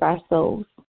to save our souls."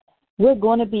 We're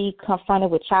going to be confronted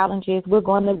with challenges. We're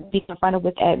going to be confronted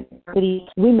with adversity.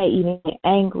 We may even get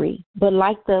angry. But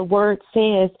like the word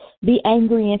says, be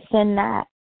angry and sin not.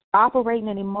 Operating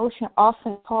in emotion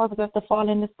often causes us to fall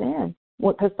into sin,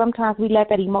 because sometimes we let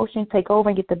that emotion take over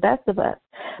and get the best of us.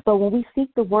 But when we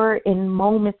seek the word in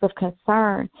moments of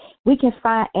concern, we can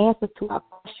find answers to our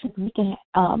questions. We can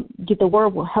get the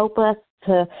word will help us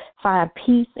to find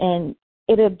peace, and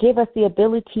it'll give us the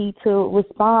ability to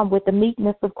respond with the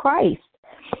meekness of Christ.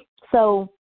 So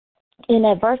in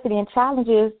adversity and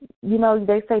challenges,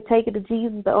 they say take it to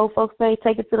Jesus. The old folks say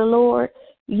take it to the Lord.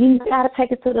 You got to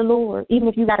take it to the Lord. Even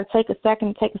if you got to take a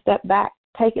second, take a step back,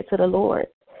 take it to the Lord.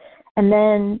 And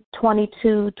then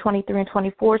 22, 23, and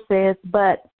 24 says,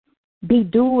 "But be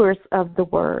doers of the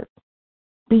word.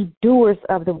 Be doers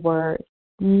of the word,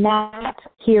 not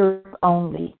hearers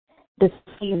only."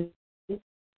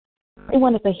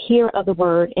 Anyone is a hearer of the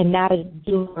word and not a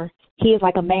doer. He is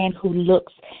like a man who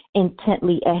looks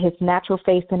intently at his natural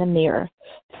face in a mirror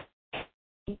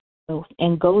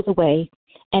and goes away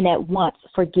and at once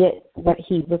forgets what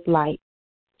he was like.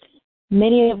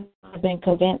 Many of us have been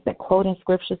convinced that quoting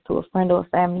scriptures to a friend or a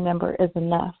family member is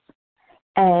enough.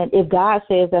 And if God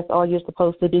says that's all you're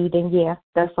supposed to do, then yeah,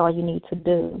 that's all you need to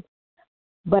do.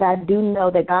 But I do know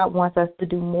that God wants us to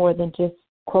do more than just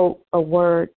quote a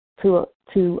word to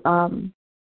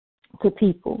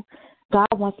people. God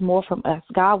wants more from us.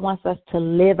 God wants us to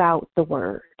live out the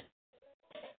word.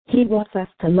 He wants us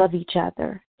to love each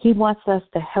other. He wants us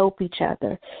to help each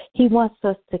other. He wants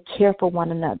us to care for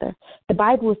one another. The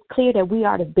Bible is clear that we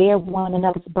are to bear one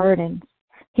another's burdens.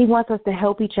 He wants us to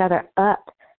help each other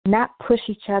up, not push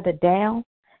each other down,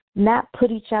 not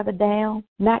put each other down,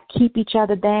 not keep each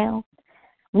other down.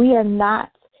 We are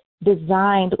not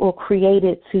designed or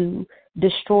created to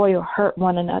destroy or hurt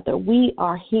one another. We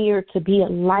are here to be a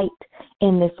light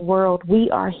in this world. We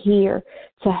are here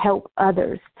to help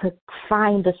others to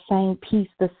find the same peace,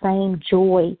 the same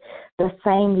joy, the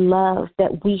same love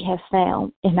that we have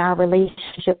found in our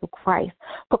relationship with Christ.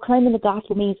 Proclaiming the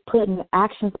gospel means putting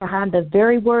actions behind the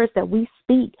very words that we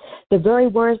speak, the very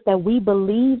words that we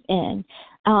believe in.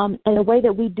 And the way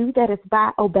that we do that is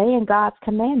by obeying God's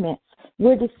commandments.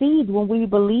 We're deceived when we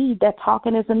believe that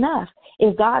talking is enough.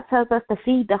 If God tells us to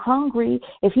feed the hungry,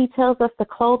 if he tells us to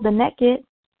clothe the naked,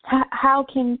 how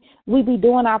can we be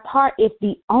doing our part if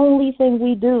the only thing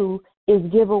we do is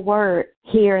give a word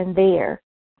here and there?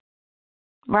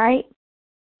 Right?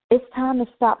 It's time to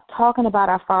stop talking about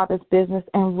our Father's business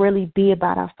and really be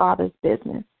about our Father's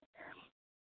business.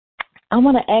 I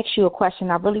want to ask you a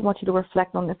question. I really want you to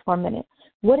reflect on this for a minute.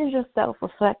 What does your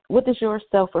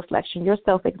self-reflection, your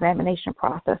self-examination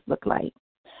process look like?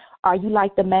 Are you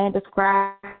like the man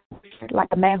described, like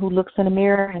a man who looks in the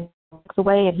mirror and looks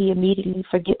away and he immediately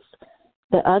forgets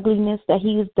the ugliness that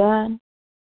he's done?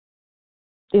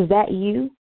 Is that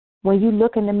you? When you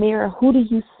look in the mirror, who do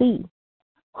you see?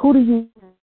 Who do you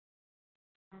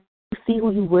see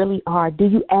who you really are? Do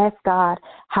you ask God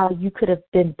how you could have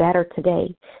been better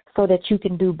today so that you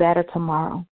can do better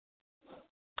tomorrow?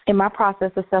 In my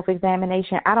process of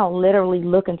self-examination, I don't literally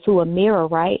look into a mirror,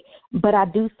 right? But I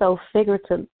do so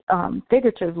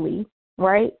figuratively,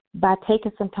 right? By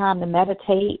taking some time to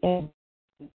meditate and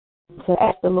to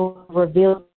ask the Lord to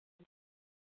reveal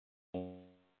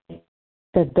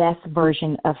the best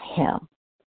version of him.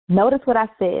 Notice what I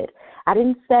said. I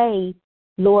didn't say,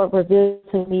 Lord, reveal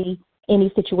to me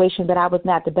any situation that I was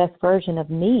not the best version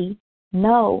of me.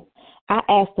 No, I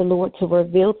asked the Lord to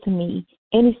reveal to me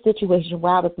any situation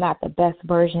where I was not the best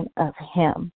version of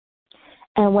him.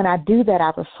 And when I do that,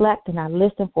 I reflect and I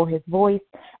listen for his voice.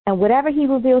 And whatever he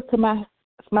reveals to my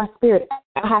spirit,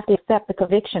 I have to accept the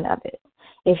conviction of it.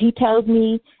 If he tells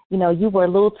me, you were a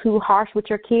little too harsh with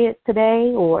your kids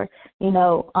today, or,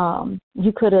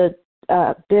 you could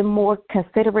have been more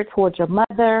considerate towards your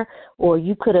mother, or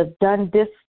you could have done this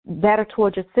better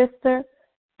towards your sister,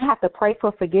 I have to pray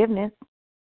for forgiveness.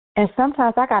 And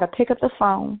sometimes I got to pick up the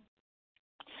phone.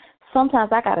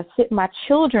 Sometimes I got to sit my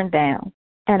children down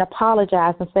and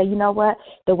apologize and say, you know what,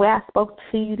 the way I spoke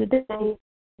to you today,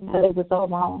 it was all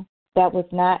wrong. That was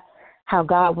not how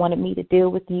God wanted me to deal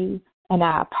with you, and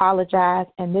I apologize,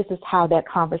 and this is how that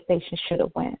conversation should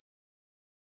have went.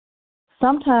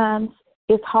 Sometimes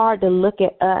it's hard to look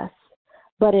at us,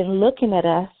 but in looking at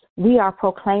us, we are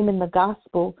proclaiming the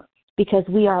gospel because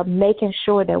we are making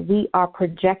sure that we are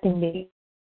projecting it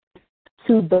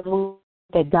to those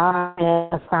that God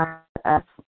has assigned us.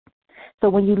 So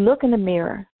when you look in the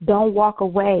mirror, don't walk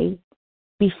away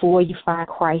before you find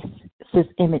Christ's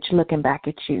image looking back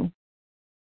at you.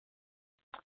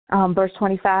 Verse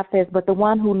 25 says, but the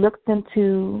one who looks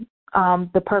into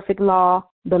the perfect law,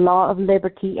 the law of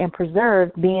liberty, and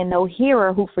preserves, being no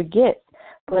hearer who forgets,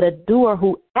 but a doer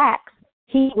who acts,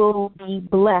 he will be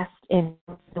blessed in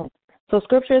him. So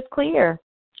scripture is clear.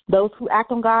 Those who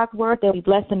act on God's word, they'll be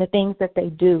blessed in the things that they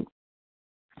do.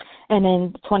 And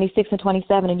then 26 and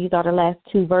 27, and these are the last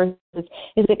two verses, is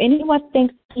if anyone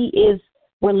thinks he is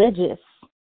religious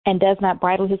and does not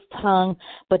bridle his tongue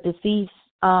but deceives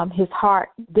his heart,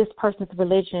 this person's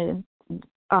religion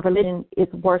is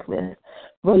worthless.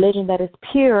 Religion that is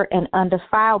pure and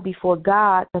undefiled before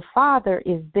God the Father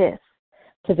is this,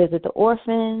 to visit the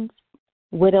orphans,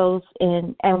 widows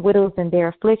in their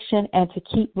affliction, and to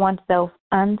keep oneself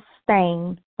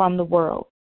unstained from the world.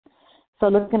 So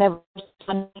looking at verse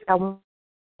 20, I want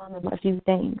to know a few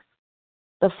things.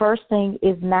 The first thing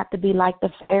is not to be like the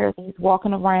Pharisees,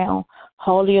 walking around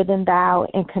holier than thou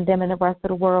and condemning the rest of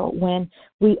the world when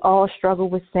we all struggle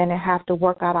with sin and have to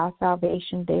work out our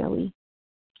salvation daily.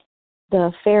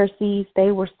 The Pharisees,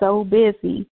 they were so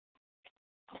busy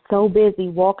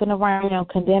walking around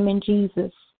condemning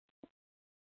Jesus,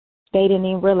 they didn't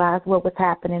even realize what was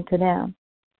happening to them.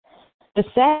 The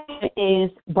second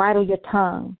is bridle your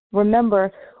tongue.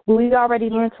 Remember, we already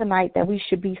learned tonight that we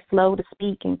should be slow to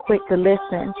speak and quick to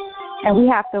listen. And we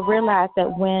have to realize that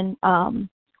when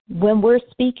we're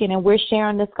speaking and we're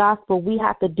sharing this gospel, we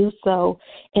have to do so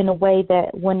in a way that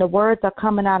when the words are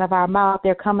coming out of our mouth,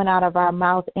 they're coming out of our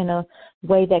mouth in a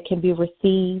way that can be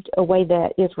received, a way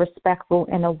that is respectful,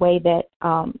 and a way that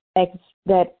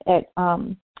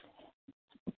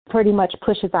pretty much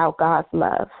pushes out God's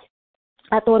love.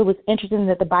 I thought it was interesting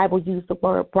that the Bible used the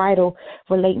word bridle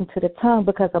relating to the tongue,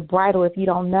 because a bridle, if you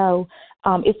don't know,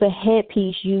 it's a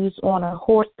headpiece used on a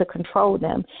horse to control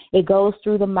them. It goes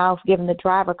through the mouth, giving the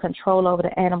driver control over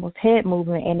the animal's head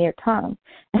movement and their tongue.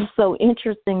 And so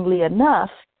interestingly enough,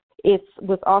 it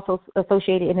was also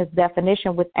associated in its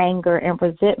definition with anger and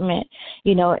resentment,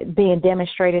 being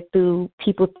demonstrated through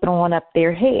people throwing up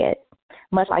their head,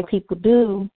 much like people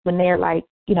do when they're like,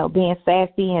 being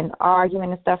sassy and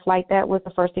arguing and stuff like that. What's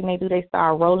the first thing they do? They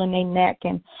start rolling their neck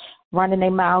and running their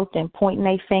mouth and pointing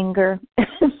their finger.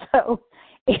 So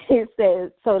it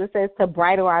says to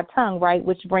bridle our tongue, right,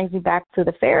 which brings me back to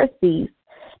the Pharisees.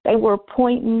 They were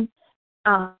pointing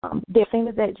their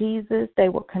fingers at Jesus. They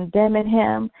were condemning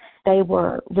him. They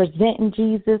were resenting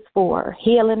Jesus for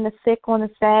healing the sick on the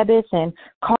Sabbath and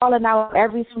calling out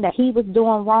everything that he was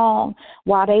doing wrong,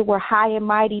 while they were high and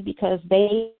mighty because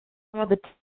they are the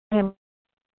team.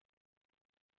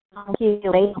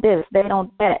 They this, they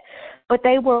don't that. But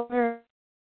they were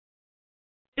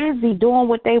busy doing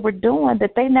what they were doing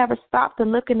that they never stopped to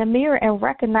look in the mirror and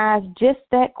recognize just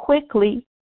that quickly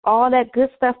all that good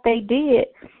stuff they did.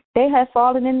 They had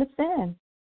fallen into sin.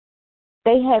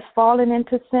 They had fallen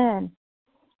into sin.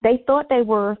 They thought they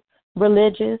were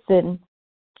religious, and,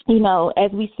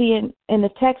 as we see in the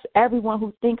text, everyone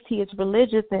who thinks he is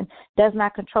religious and does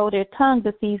not control their tongue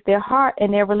deceives their heart,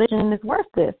 and their religion is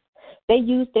worthless. They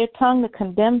used their tongue to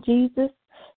condemn Jesus.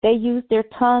 They used their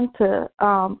tongue to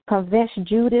convince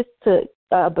Judas to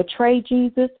betray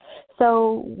Jesus.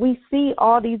 So we see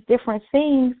all these different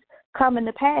things coming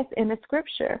to pass in the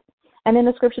Scripture. And then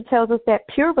the Scripture tells us that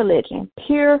pure religion,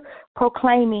 pure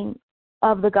proclaiming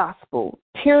of the gospel,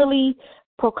 purely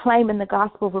proclaiming the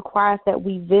gospel requires that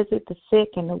we visit the sick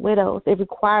and the widows. It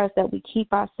requires that we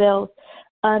keep ourselves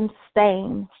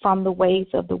unstained from the ways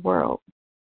of the world.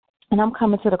 And I'm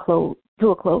coming to a close.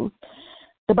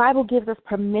 The Bible gives us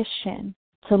permission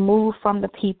to move from the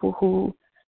people who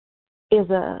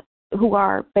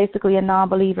are basically a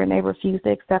non-believer and they refuse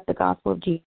to accept the gospel of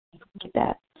Jesus. Get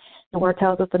that. The word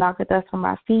tells us to knock the dust from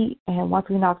our feet, and once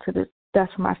we knock the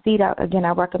dust from our feet out, again,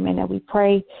 I recommend that we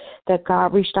pray that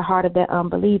God reach the heart of that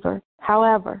unbeliever.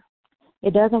 However,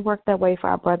 it doesn't work that way for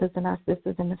our brothers and our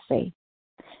sisters in the faith.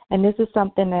 And this is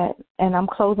something that, and I'm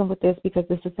closing with this because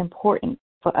this is important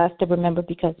for us to remember,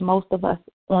 because most of us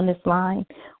on this line,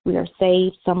 we are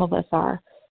saved. Some of us are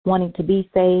wanting to be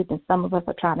saved, and some of us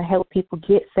are trying to help people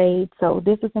get saved. So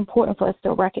this is important for us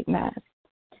to recognize.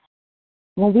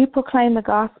 When we proclaim the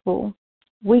gospel,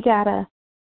 we got to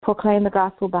proclaim the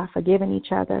gospel by forgiving each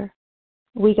other.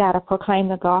 We got to proclaim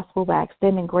the gospel by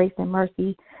extending grace and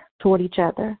mercy toward each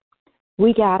other.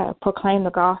 We got to proclaim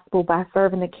the gospel by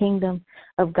serving the kingdom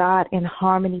of God in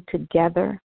harmony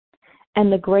together.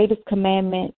 And the greatest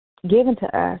commandment given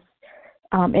to us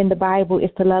in the Bible is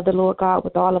to love the Lord God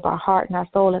with all of our heart and our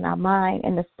soul and our mind.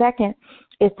 And the second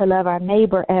is to love our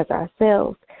neighbor as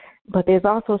ourselves. But there's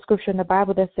also a scripture in the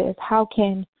Bible that says, how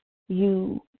can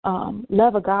you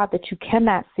love a God that you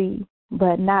cannot see,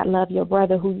 but not love your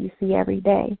brother who you see every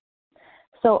day?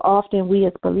 So often we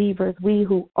as believers, we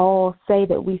who all say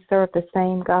that we serve the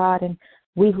same God, and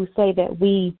we who say that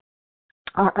we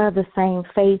are of the same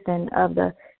faith and of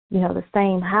the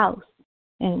same house.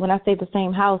 And when I say the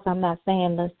same house, I'm not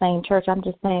saying the same church. I'm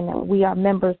just saying that we are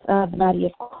members of the body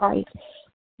of Christ.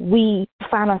 We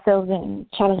find ourselves in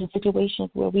challenging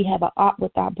situations where we have an ought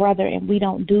with our brother and we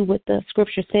don't do what the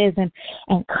scripture says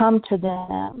and come to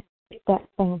them, get that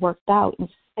thing worked out.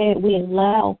 Instead, we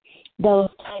allow those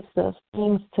types of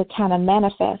things to kind of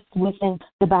manifest within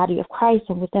the body of Christ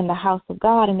and within the house of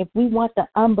God. And if we want the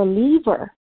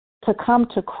unbeliever to come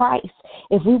to Christ,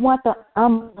 if we want the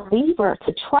unbeliever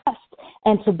to trust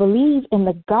and to believe in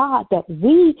the God that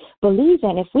we believe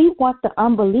in, if we want the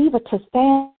unbeliever to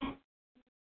stand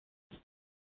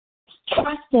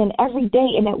trust in every day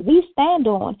and that we stand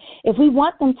on, if we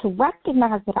want them to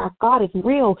recognize that our God is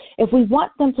real, if we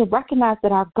want them to recognize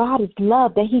that our God is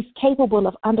love, that he's capable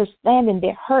of understanding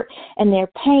their hurt and their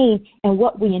pain and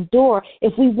what we endure,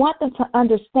 if we want them to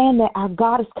understand that our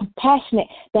God is compassionate,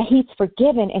 that he's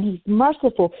forgiving and he's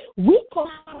merciful, we can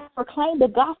proclaim the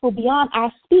gospel beyond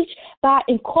our speech by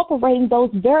incorporating those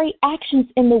very actions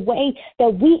in the way that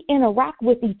we interact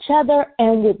with each other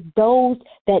and with those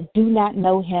that do not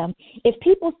know him. If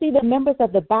people see the members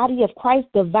of the body of Christ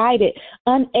divided,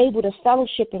 unable to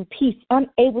fellowship in peace,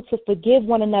 unable to forgive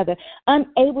one another,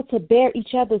 unable to bear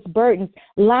each other's burdens,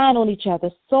 lying on each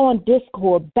other, sowing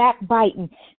discord,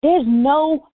 backbiting, there's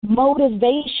no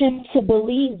motivation to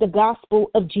believe the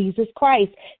gospel of Jesus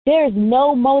Christ. There's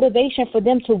no motivation for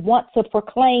them to want to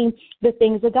proclaim the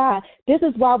things of God. This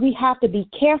is why we have to be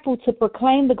careful to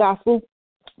proclaim the gospel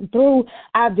through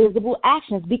our visible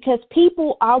actions, because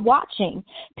people are watching.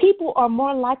 People are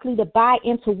more likely to buy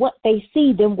into what they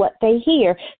see than what they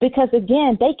hear, because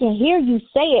again, they can hear you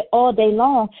say it all day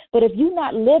long, but if you're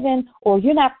not living or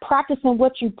you're not practicing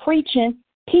what you're preaching,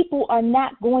 people are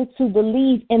not going to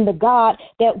believe in the God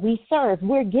that we serve.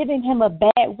 We're giving him a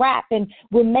bad rap, and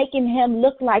we're making him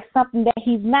look like something that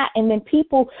he's not. And when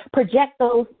people project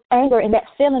those anger and that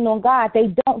feeling on God,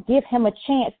 they don't give him a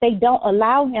chance. They don't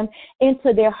allow him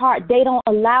into their heart. They don't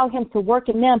allow him to work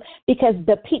in them, because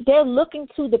they're looking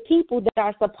to the people that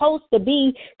are supposed to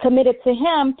be committed to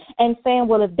him and saying,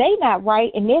 well, if they not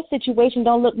right and their situation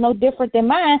don't look no different than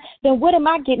mine, then what am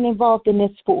I getting involved in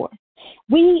this for?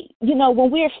 When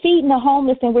we're feeding the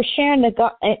homeless and we're sharing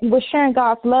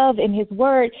God's love and his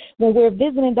word, when we're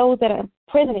visiting those that are in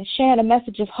prison and sharing a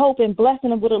message of hope and blessing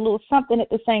them with a little something at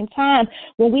the same time,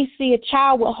 when we see a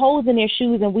child with holes in their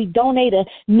shoes and we donate a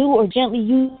new or gently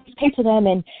used pair to them,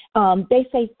 and they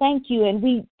say thank you, and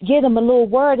we give them a little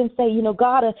word and say,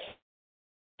 God,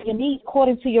 your needs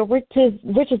according to your riches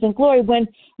and glory. When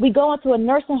we go into a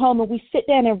nursing home and we sit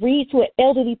down and read to an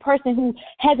elderly person who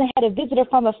hasn't had a visitor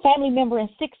from a family member in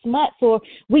 6 months, or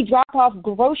we drop off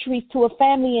groceries to a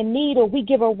family in need, or we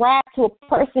give a ride to a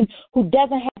person who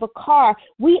doesn't have a car,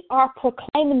 we are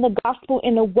proclaiming the gospel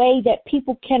in a way that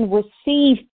people can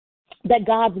receive that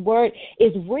God's word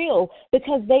is real,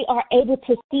 because they are able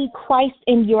to see Christ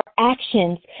in your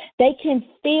actions. They can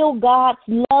feel God's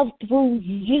love through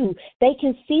you. They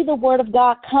can see the word of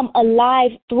God come alive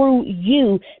through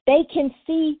you. They can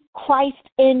see Christ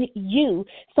in you.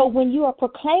 So when you are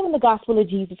proclaiming the gospel of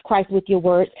Jesus Christ with your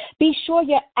words, be sure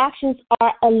your actions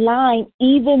are aligned,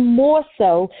 even more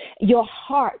so your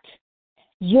heart.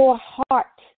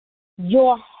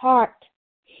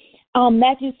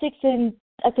 Matthew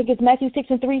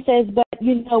 6:3 says, but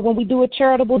when we do a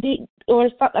charitable deed, or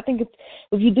I think it's,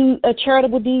 if you do a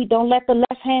charitable deed, don't let the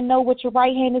left hand know what your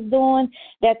right hand is doing,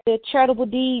 that the charitable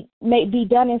deed may be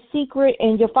done in secret,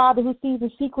 and your Father who sees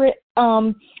in secret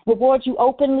rewards you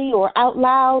openly or out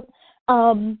loud.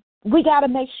 We got to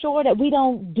make sure that we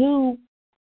don't do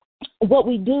what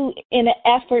we do in an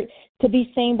effort to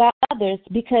be seen by others,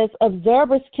 because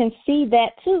observers can see that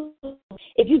too.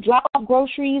 If you drop off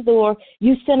groceries, or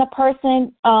you send a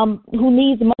person who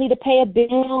needs money to pay a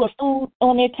bill or food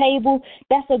on their table,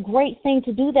 that's a great thing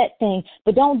to do that thing.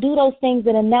 But don't do those things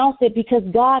and announce it, because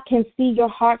God can see your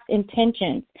heart's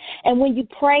intentions. And when you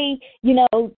pray,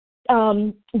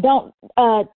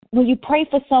 when you pray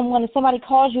for someone and somebody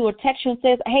calls you or texts you and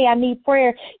says, hey, I need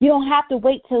prayer, you don't have to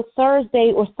wait till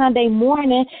Thursday or Sunday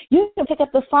morning. You can pick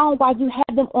up the phone while you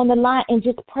have them on the line and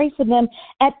just pray for them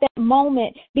at that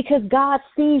moment, because God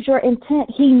sees your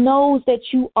intent. He knows that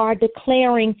you are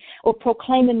declaring or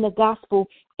proclaiming the gospel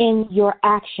in your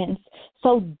actions.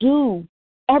 So do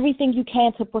everything you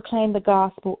can to proclaim the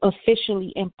gospel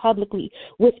officially and publicly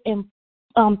with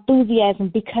enthusiasm,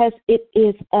 because it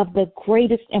is of the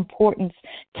greatest importance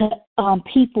to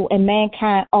people and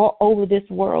mankind all over this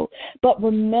world. But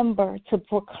remember to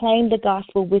proclaim the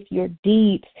gospel with your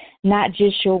deeds, not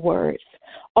just your words.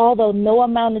 Although no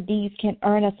amount of deeds can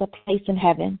earn us a place in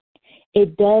heaven,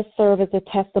 it does serve as a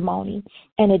testimony,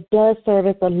 and it does serve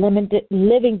as a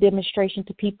living demonstration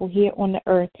to people here on the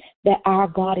earth that our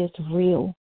God is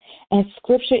real. And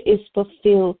Scripture is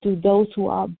fulfilled through those who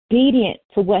are obedient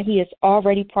to what he has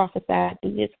already prophesied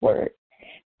through his word.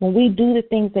 When we do the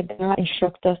things that God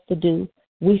instructs us to do,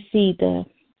 we see the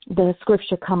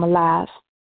Scripture come alive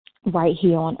right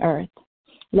here on earth.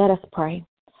 Let us pray.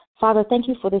 Father, thank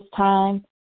you for this time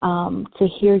to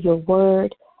hear your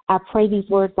word. I pray these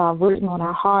words are written on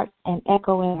our hearts and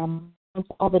echo in our minds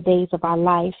all the days of our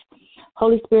life.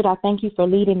 Holy Spirit, I thank you for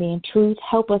leading me in truth.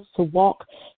 Help us to walk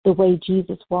the way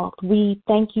Jesus walked. We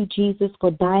thank you, Jesus,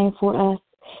 for dying for us.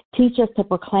 Teach us to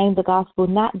proclaim the gospel,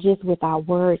 not just with our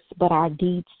words, but our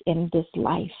deeds in this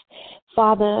life.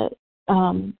 Father,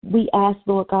 we ask,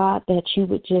 Lord God, that you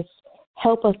would just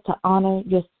help us to honor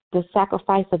the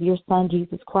sacrifice of your Son,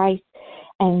 Jesus Christ,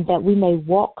 and that we may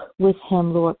walk with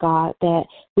him, Lord God, that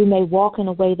we may walk in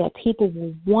a way that people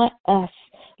will want us,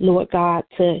 Lord God,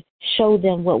 to show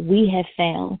them what we have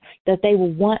found, that they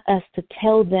will want us to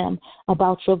tell them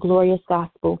about your glorious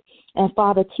gospel. And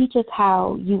Father, teach us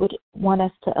how you would want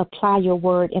us to apply your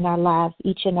word in our lives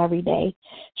each and every day.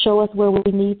 Show us where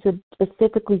we need to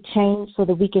specifically change so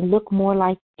that we can look more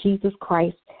like Jesus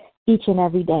Christ each and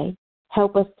every day.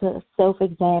 Help us to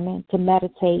self-examine, to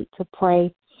meditate, to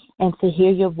pray, and to hear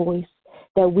your voice,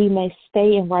 that we may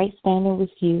stay in right standing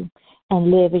with you and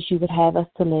live as you would have us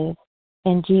to live.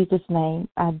 In Jesus' name,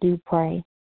 I do pray.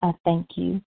 I thank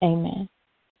you. Amen.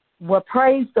 Well,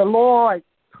 praise the Lord.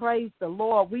 Praise the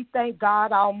Lord. We thank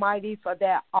God Almighty for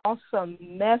that awesome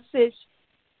message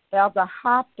Elder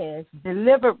Hopkins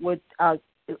delivered with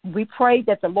we pray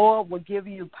that the Lord will give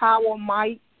you power,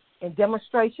 might, and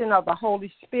demonstration of the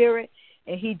Holy Spirit,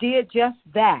 and he did just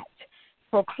that.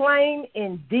 Proclaim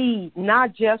in deed,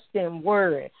 not just in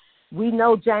word. We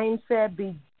know James said,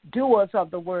 be doers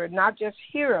of the word, not just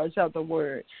hearers of the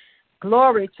word.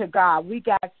 Glory to God. We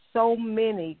got so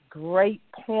many great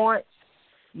points.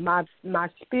 My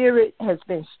spirit has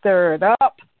been stirred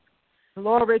up.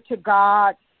 Glory to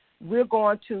God. We're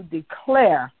going to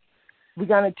declare. We're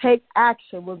going to take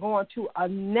action. We're going to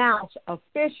announce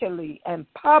officially and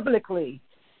publicly,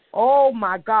 oh,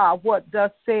 my God, what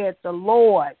thus saith the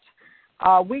Lord.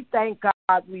 We thank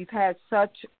God we've had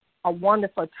such a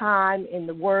wonderful time in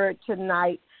the Word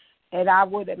tonight, and I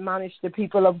would admonish the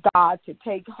people of God to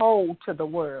take hold to the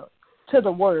Word,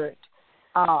 to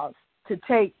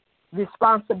take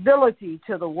responsibility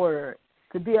to the Word,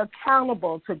 to be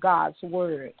accountable to God's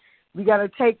Word. We got to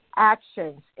take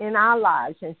actions in our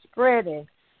lives in spreading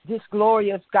this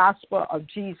glorious gospel of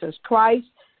Jesus Christ,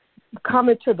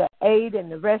 coming to the aid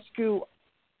and the rescue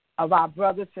of our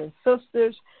brothers and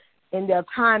sisters in their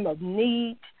time of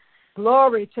need.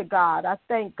 Glory to God. I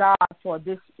thank God for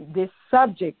this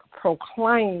subject,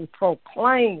 proclaim.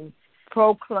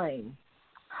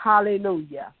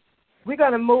 Hallelujah. We're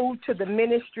going to move to the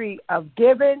ministry of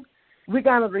giving. We're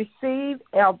going to receive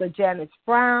Elder Janice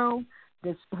Brown,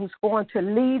 who's going to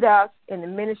lead us in the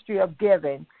ministry of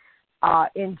giving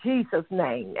in Jesus'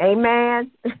 name. Amen.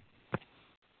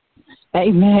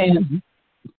 Amen.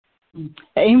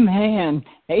 Amen.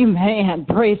 Amen.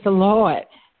 Praise the Lord.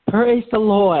 Praise the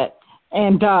Lord.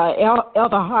 And Elder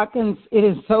Hopkins, it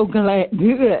is so good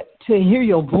to hear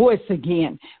your voice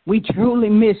again. We truly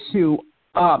miss you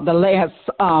the last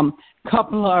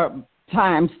couple of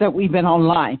times that we've been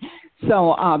online.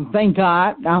 So thank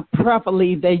God,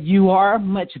 prayerfully, that you are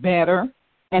much better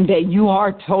and that you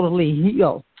are totally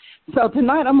healed. So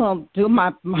tonight I'm going to do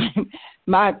my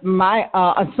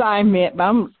assignment, but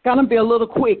I'm going to be a little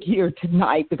quick here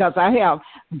tonight because I have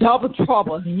double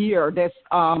trouble here that's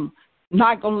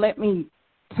not going to let me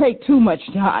take too much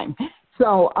time.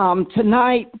 So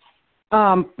tonight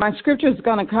my scripture is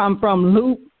going to come from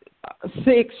Luke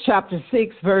 6, chapter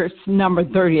 6, verse number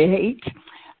 38.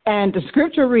 And the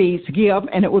scripture reads, give,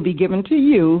 and it will be given to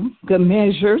you, good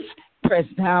measures,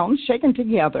 pressed down, shaken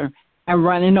together, and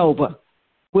running over,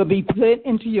 will be put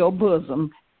into your bosom.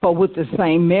 For with the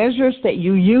same measures that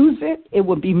you use it, it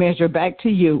will be measured back to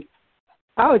you.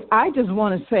 I just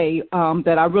want to say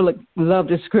that I really love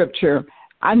the scripture.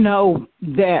 I know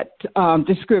that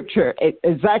the scripture,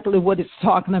 exactly what it's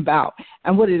talking about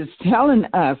and what it is telling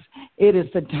us, it is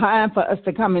the time for us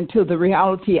to come into the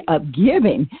reality of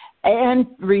giving and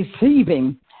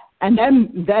receiving. And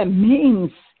that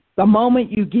means the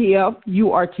moment you give,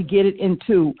 you are to get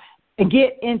into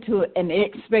an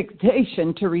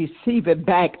expectation to receive it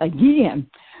back again.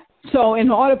 So in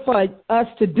order for us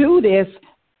to do this,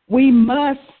 we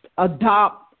must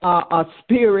adopt a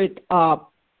spirit of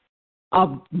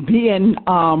being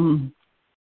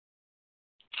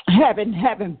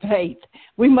having faith.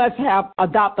 We must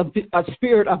adopt a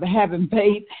spirit of having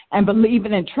faith and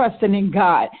believing and trusting in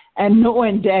God, and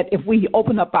knowing that if we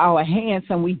open up our hands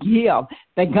and we give,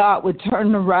 that God would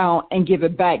turn around and give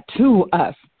it back to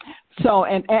us. So,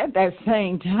 and at that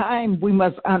same time, we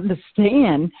must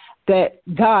understand that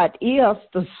God is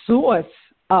the source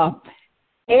of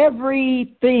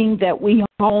everything that we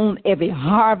own, every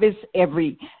harvest,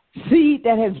 every seed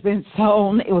that has been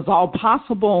sown. It was all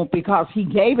possible because he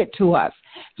gave it to us.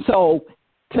 So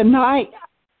tonight,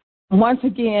 once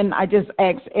again, I just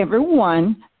ask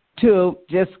everyone to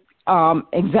just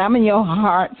examine your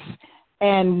hearts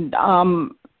and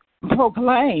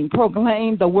proclaim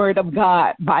the word of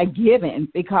God by giving,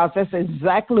 because that's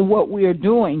exactly what we are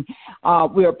doing.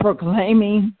 We are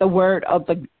proclaiming the word of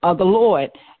the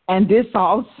Lord, and this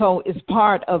also is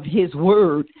part of his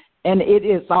word, and it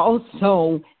is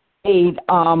also a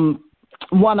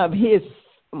one of his,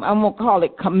 I won't call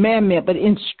it commandment, but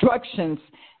instructions.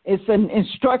 It's an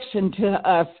instruction to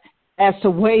us as the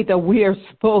way that we are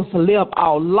supposed to live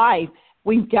our life.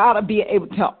 We've got to be able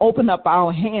to open up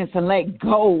our hands and let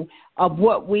go of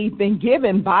what we've been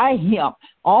given by him.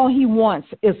 All he wants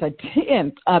is a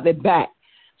tenth of it back.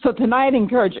 So tonight, I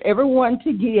encourage everyone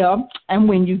to give. And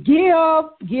when you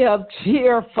give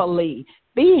cheerfully.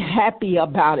 Be happy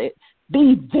about it.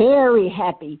 Be very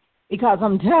happy. Because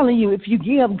I'm telling you, if you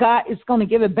give, God is going to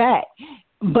give it back.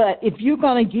 But if you're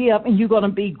going to give and you're going to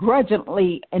be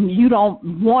grudgingly and you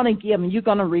don't want to give and you're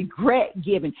going to regret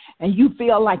giving and you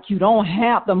feel like you don't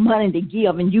have the money to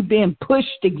give and you're being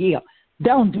pushed to give,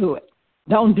 don't do it.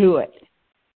 Don't do it.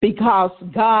 Because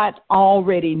God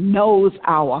already knows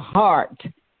our heart.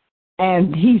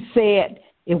 And he said,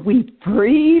 if we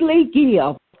freely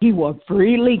give, he will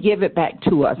freely give it back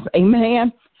to us.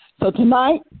 Amen. So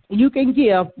tonight, you can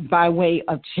give by way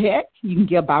of check. You can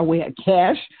give by way of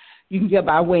cash. You can give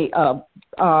by way of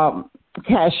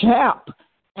Cash App.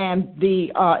 And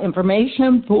the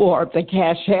information for the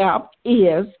Cash App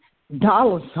is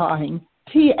 $THEWOLM.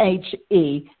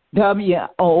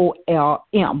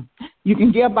 You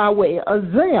can give by way of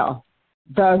Zelle.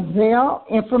 The Zelle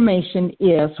information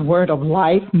is Word of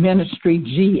Life Ministry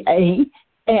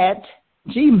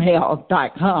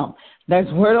GA@gmail.com.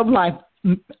 That's Word of Life,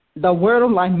 the Word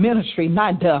of Life Ministry,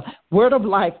 not the Word of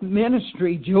Life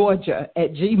Ministry Georgia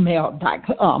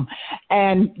 @gmail.com.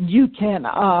 And you can,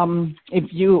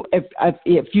 if you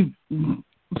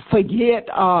forget,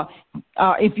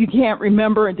 if you can't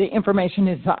remember, the information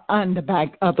is on the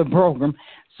back of the program.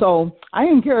 So I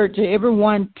encourage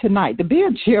everyone tonight to be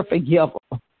a cheerful giver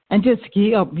and just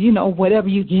give, whatever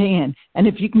you can. And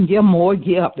if you can give more,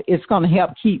 give. It's going to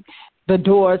help keep the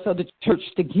doors of the church,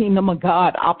 the kingdom of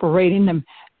God operating and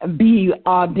be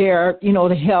there,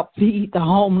 to help feed the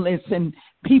homeless and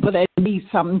people that need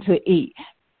something to eat.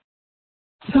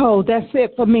 So that's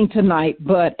it for me tonight.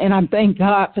 And I thank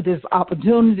God for this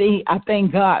opportunity. I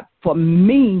thank God for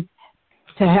me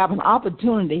to have an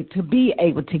opportunity to be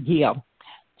able to give.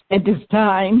 At this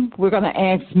time, we're going to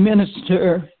ask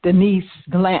Minister Denise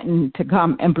Glanton to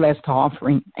come and bless the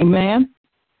offering. Amen.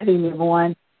 Good evening,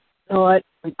 everyone. Lord,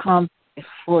 we come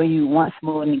before you once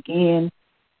more and again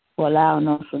for allowing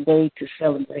us today to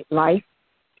celebrate life.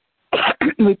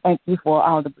 We thank you for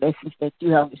all the blessings that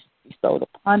you have bestowed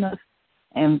upon us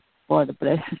and for the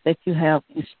blessings that you have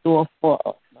in store for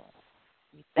us, Lord.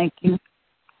 We thank you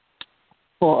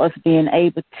for us being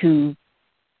able to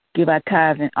give our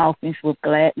tithes and offerings with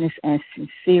gladness and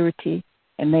sincerity,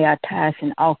 and may our tithes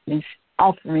and offerings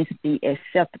be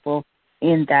acceptable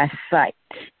in thy sight.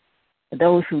 For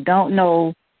those who don't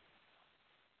know,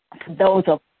 for those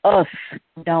of us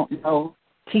who don't know,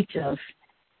 teach us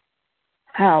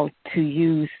how to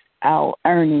use our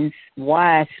earnings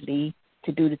wisely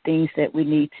to do the things that we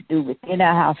need to do within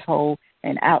our household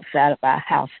and outside of our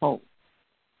household.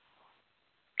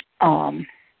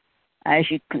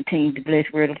 As you continue to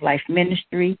bless Word of Life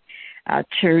Ministry, our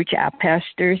church, our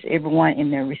pastors, everyone in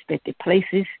their respective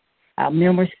places, our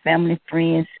members, family,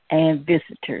 friends, and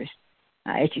visitors.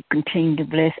 As you continue to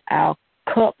bless our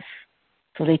cups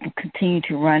so they can continue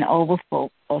to run over for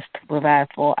us to provide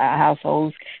for our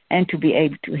households and to be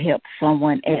able to help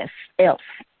someone else.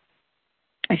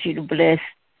 As you to bless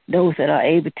those that are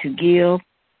able to give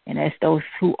and as those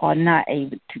who are not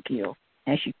able to give.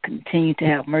 As you continue to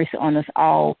have mercy on us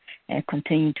all and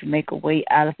continue to make a way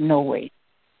out of no way.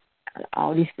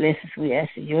 All these blessings we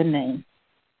ask in your name.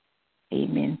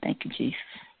 Amen. Thank you, Jesus.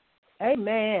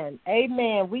 Amen.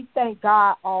 Amen. We thank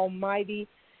God Almighty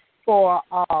for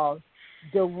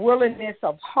the willingness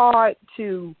of heart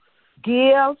to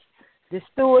give. The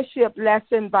stewardship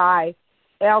lesson by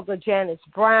Elder Janice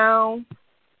Brown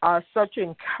are such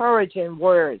encouraging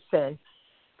words and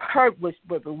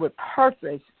with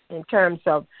purpose in terms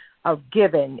of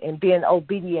giving and being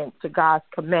obedient to God's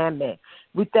commandment.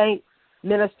 We thank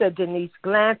Minister Denise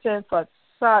Glanton for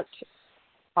such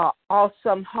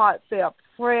awesome, heartfelt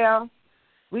prayer.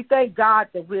 We thank God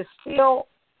that we're still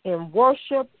in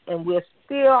worship and we're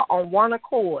still on one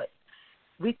accord.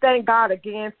 We thank God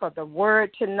again for the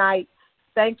word tonight.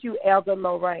 Thank you, Elder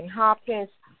Lorraine Hopkins.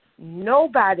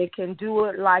 Nobody can do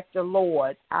it like the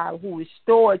Lord who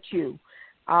restored you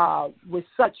with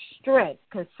such strength,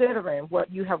 considering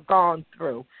what you have gone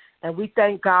through. And we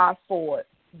thank God for it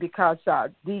because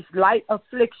these light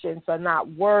afflictions are not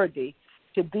worthy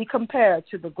to be compared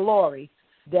to the glory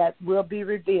that will be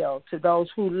revealed to those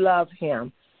who love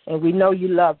him. And we know you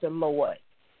love the Lord.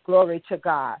 Glory to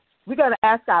God. We're going to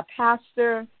ask our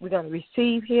pastor, we're going to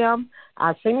receive him,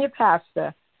 our senior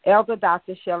pastor, Elder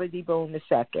Dr. Shelley D. Boone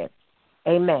II.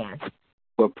 Amen.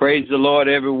 Well, praise the Lord,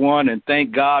 everyone, and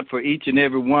thank God for each and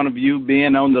every one of you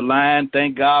being on the line.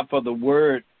 Thank God for the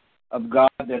word of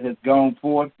God that has gone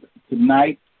forth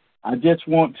tonight. I just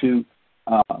want to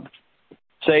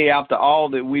say, after all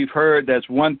that we've heard, there's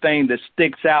one thing that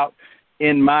sticks out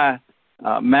in my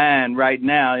mind right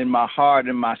now, in my heart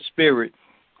and my spirit,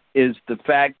 is the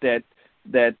fact that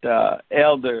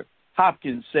Elder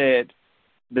Hopkins said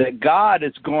that God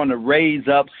is going to raise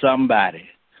up somebody.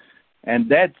 And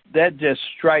that just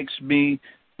strikes me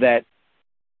that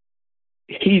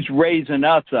he's raising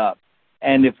us up.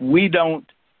 And if we don't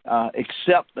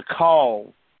accept the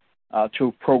call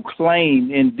to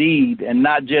proclaim in deed and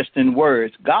not just in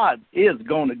words, God is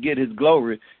going to get his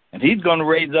glory, and he's going to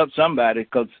raise up somebody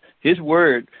because his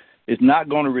word is not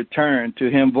going to return to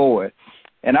him void.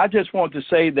 And I just want to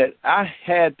say that I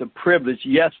had the privilege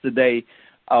yesterday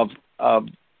of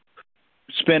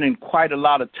spending quite a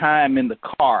lot of time in the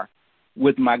car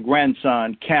with my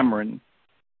grandson, Cameron,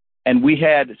 and we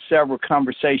had several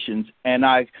conversations, and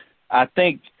I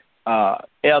think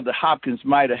Elder Hopkins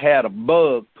might have had a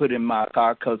bug put in my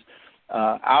car because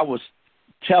I was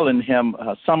telling him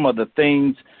some of the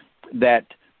things that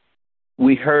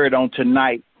we heard on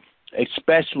tonight,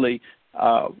 especially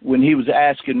when he was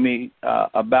asking me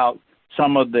about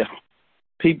some of the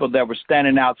people that were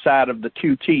standing outside of the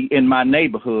QT in my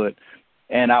neighborhood,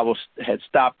 and I had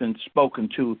stopped and spoken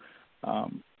to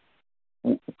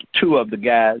two of the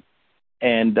guys,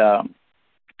 and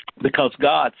because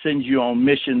God sends you on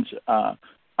missions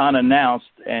unannounced,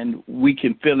 and we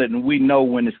can feel it, and we know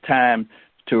when it's time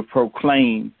to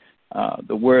proclaim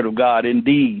the word of God in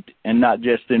deed and not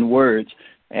just in words.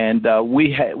 And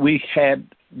we had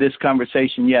this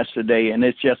conversation yesterday, and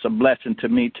it's just a blessing to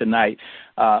me tonight.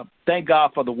 Thank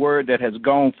God for the word that has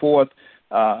gone forth.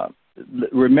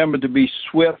 Remember to be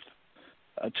swift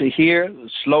to hear,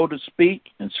 slow to speak,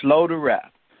 and slow to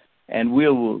wrath. And we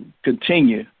will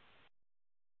continue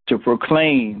to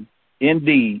proclaim in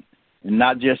deed and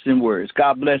not just in words.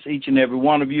 God bless each and every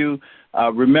one of you.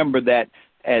 Remember that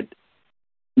at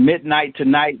midnight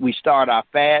tonight, we start our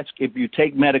fast. If you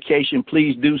take medication,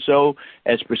 please do so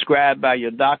as prescribed by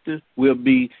your doctor. We'll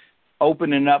be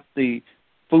opening up the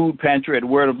food pantry at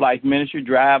Word of Life Ministry,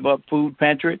 Drive Up Food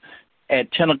Pantry,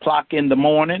 at 10 o'clock in the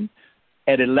morning.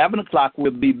 At 11 o'clock,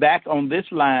 we'll be back on this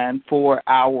line for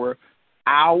our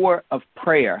hour of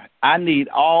prayer. I need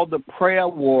all the prayer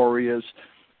warriors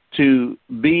to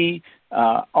be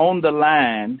on the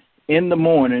line in the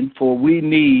morning, for we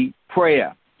need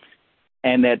prayer.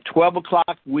 And at 12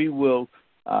 o'clock, we will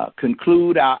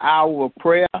conclude our hour of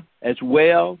prayer as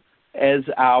well as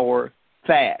our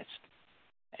fast.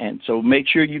 And so make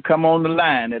sure you come on the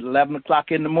line at 11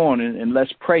 o'clock in the morning, and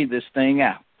let's pray this thing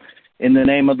out. In the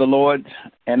name of the Lord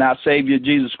and our Savior,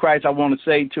 Jesus Christ, I want to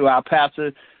say to our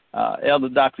pastor, Elder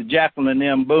Dr. Jacqueline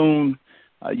M. Boone,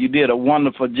 you did a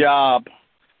wonderful job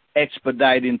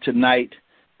expediting tonight.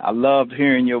 I loved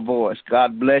hearing your voice.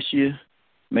 God bless you.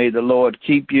 May the Lord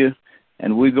keep you.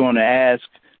 And we're going to ask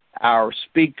our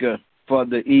speaker for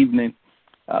the evening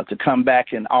to come back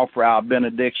and offer our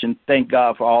benediction. Thank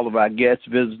God for all of our guests,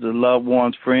 visitors, loved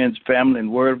ones, friends, family,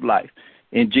 and Word of Life.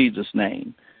 In Jesus'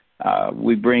 name,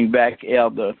 we bring back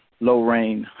Elder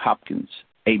Lorraine Hopkins.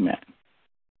 Amen.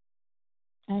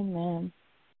 Amen.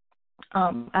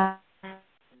 I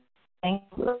thank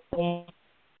the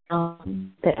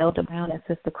Elder Brown and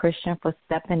Sister Christian for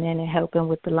stepping in and helping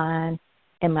with the line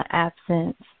in my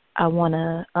absence. I want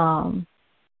to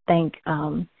thank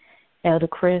Elder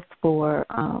Chris for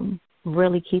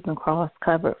really keeping Cross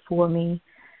covered for me.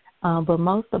 But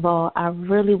most of all, I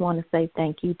really want to say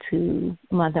thank you to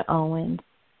Mother Owens,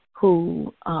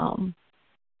 who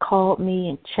called me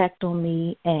and checked on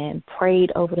me and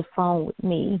prayed over the phone with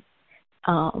me,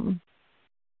 and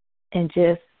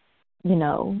just,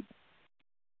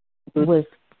 was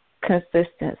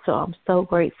consistent. So I'm so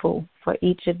grateful for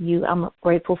each of you. I'm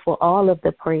grateful for all of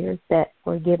the prayers that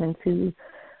were given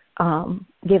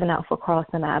out for Cross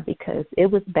and I, because it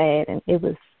was bad and it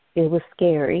was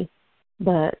scary.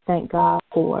 But thank God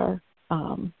for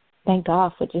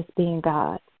just being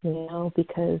God,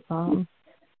 because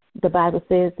the Bible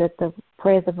says that the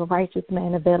prayers of a righteous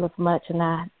man availeth much,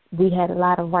 and we had a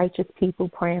lot of righteous people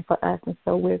praying for us, and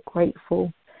so we're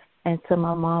grateful. And to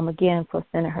my mom again for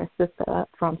sending her sister up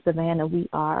from Savannah, we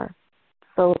are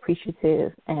so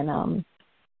appreciative. And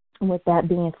with that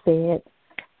being said,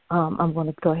 I'm going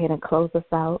to go ahead and close us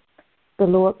out. The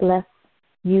Lord bless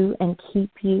you and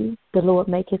keep you. The Lord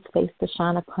make his face to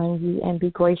shine upon you and be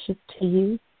gracious to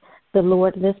you. The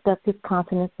Lord lift up his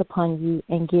countenance upon you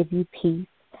and give you peace.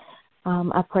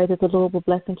 I pray that the Lord will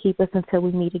bless and keep us until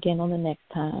we meet again on the next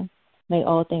time. May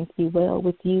all things be well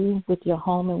with you, with your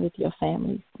home, and with your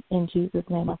families. In Jesus'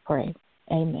 name I pray.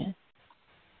 Amen.